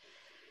that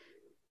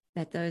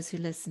those who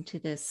listen to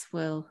this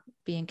will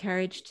be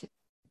encouraged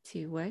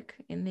to work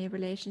in their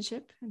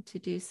relationship and to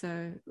do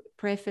so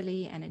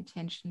prayerfully and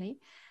intentionally,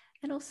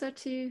 and also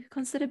to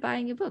consider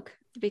buying your book,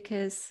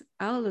 because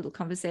our little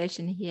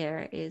conversation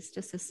here is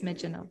just a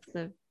smidgen of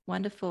the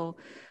wonderful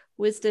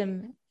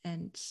wisdom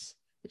and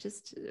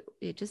just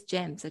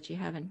gems that you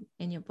have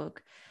in your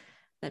book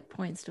that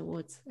points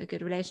towards a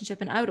good relationship.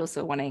 And I would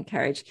also want to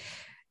encourage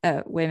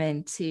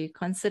women to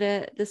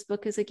consider this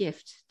book as a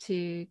gift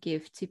to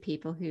give to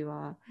people who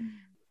are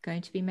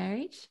going to be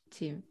married,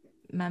 to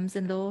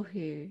mums-in-law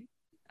who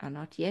are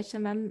not yet a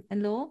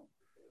mum-in-law.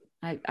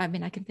 I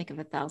mean, I can think of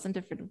 1,000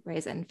 different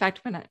ways. And in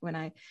fact, when I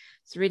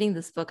was reading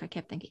this book, I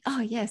kept thinking,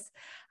 oh yes,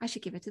 I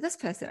should give it to this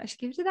person. I should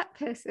give it to that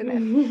person.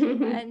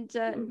 And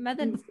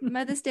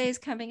Mother's Day is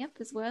coming up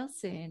as well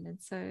soon.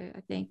 And so I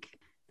think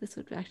this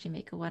would actually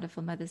make a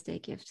wonderful Mother's Day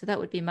gift. So that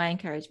would be my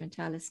encouragement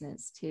to our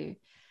listeners to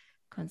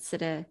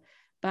consider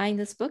buying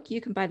this book.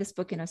 You can buy this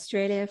book in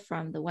Australia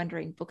from the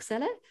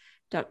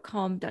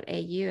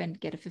wonderingbookseller.com.au and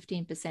get a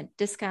 15%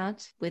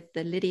 discount with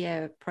the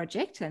Lydia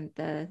Project. And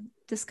the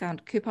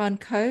discount coupon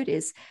code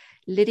is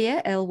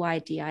Lydia,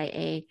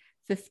 LYDIA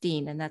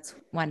 15, and that's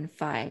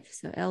 15.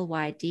 So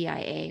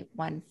LYDIA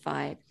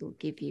 15 will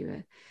give you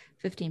a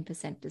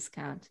 15%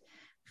 discount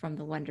from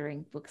the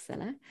Wondering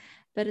Bookseller.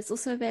 But it's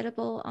also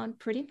available on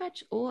pretty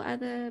much all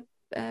other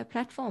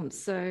platforms.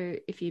 So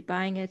if you're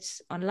buying it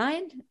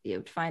online, you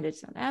would find it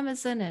on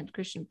Amazon and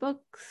Christian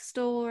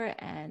Bookstore.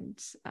 And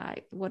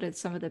what are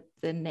some of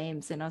the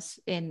names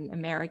in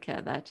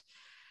America that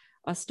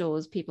are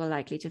stores people are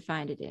likely to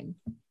find it in?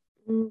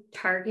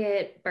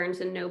 Target,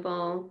 Barnes and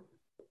Noble,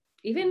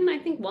 even I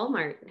think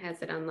Walmart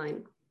has it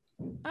online.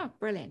 Oh,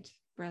 brilliant.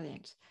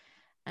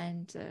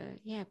 And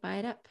buy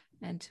it up.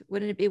 And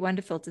wouldn't it be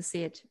wonderful to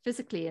see it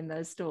physically in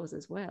those stores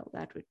as well?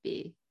 That would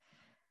be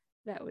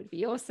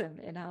awesome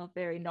in our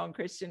very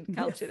non-Christian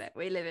culture that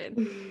we live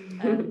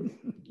in.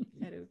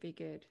 It would be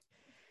good.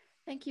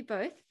 Thank you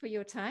both for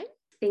your time.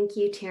 Thank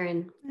you,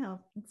 Taryn. Well,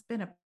 it's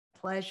been a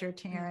pleasure,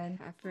 Taryn.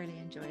 I've really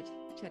enjoyed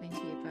chatting to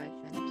you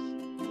both. And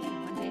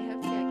one day,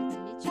 hopefully, I get to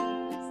meet you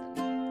in person.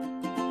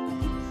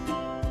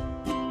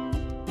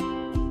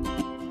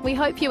 We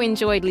hope you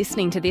enjoyed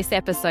listening to this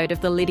episode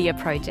of the Lydia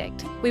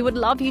Project. We would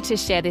love you to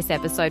share this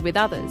episode with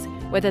others,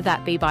 whether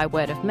that be by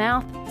word of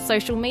mouth,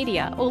 social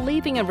media, or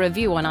leaving a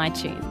review on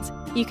iTunes.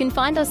 You can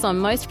find us on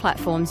most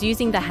platforms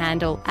using the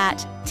handle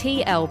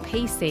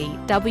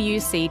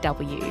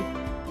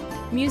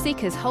 @TLPCWCW.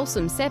 Music is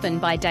Wholesome 7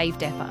 by Dave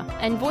Depper,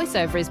 and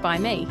voiceover is by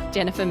me,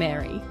 Jennifer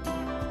Mary.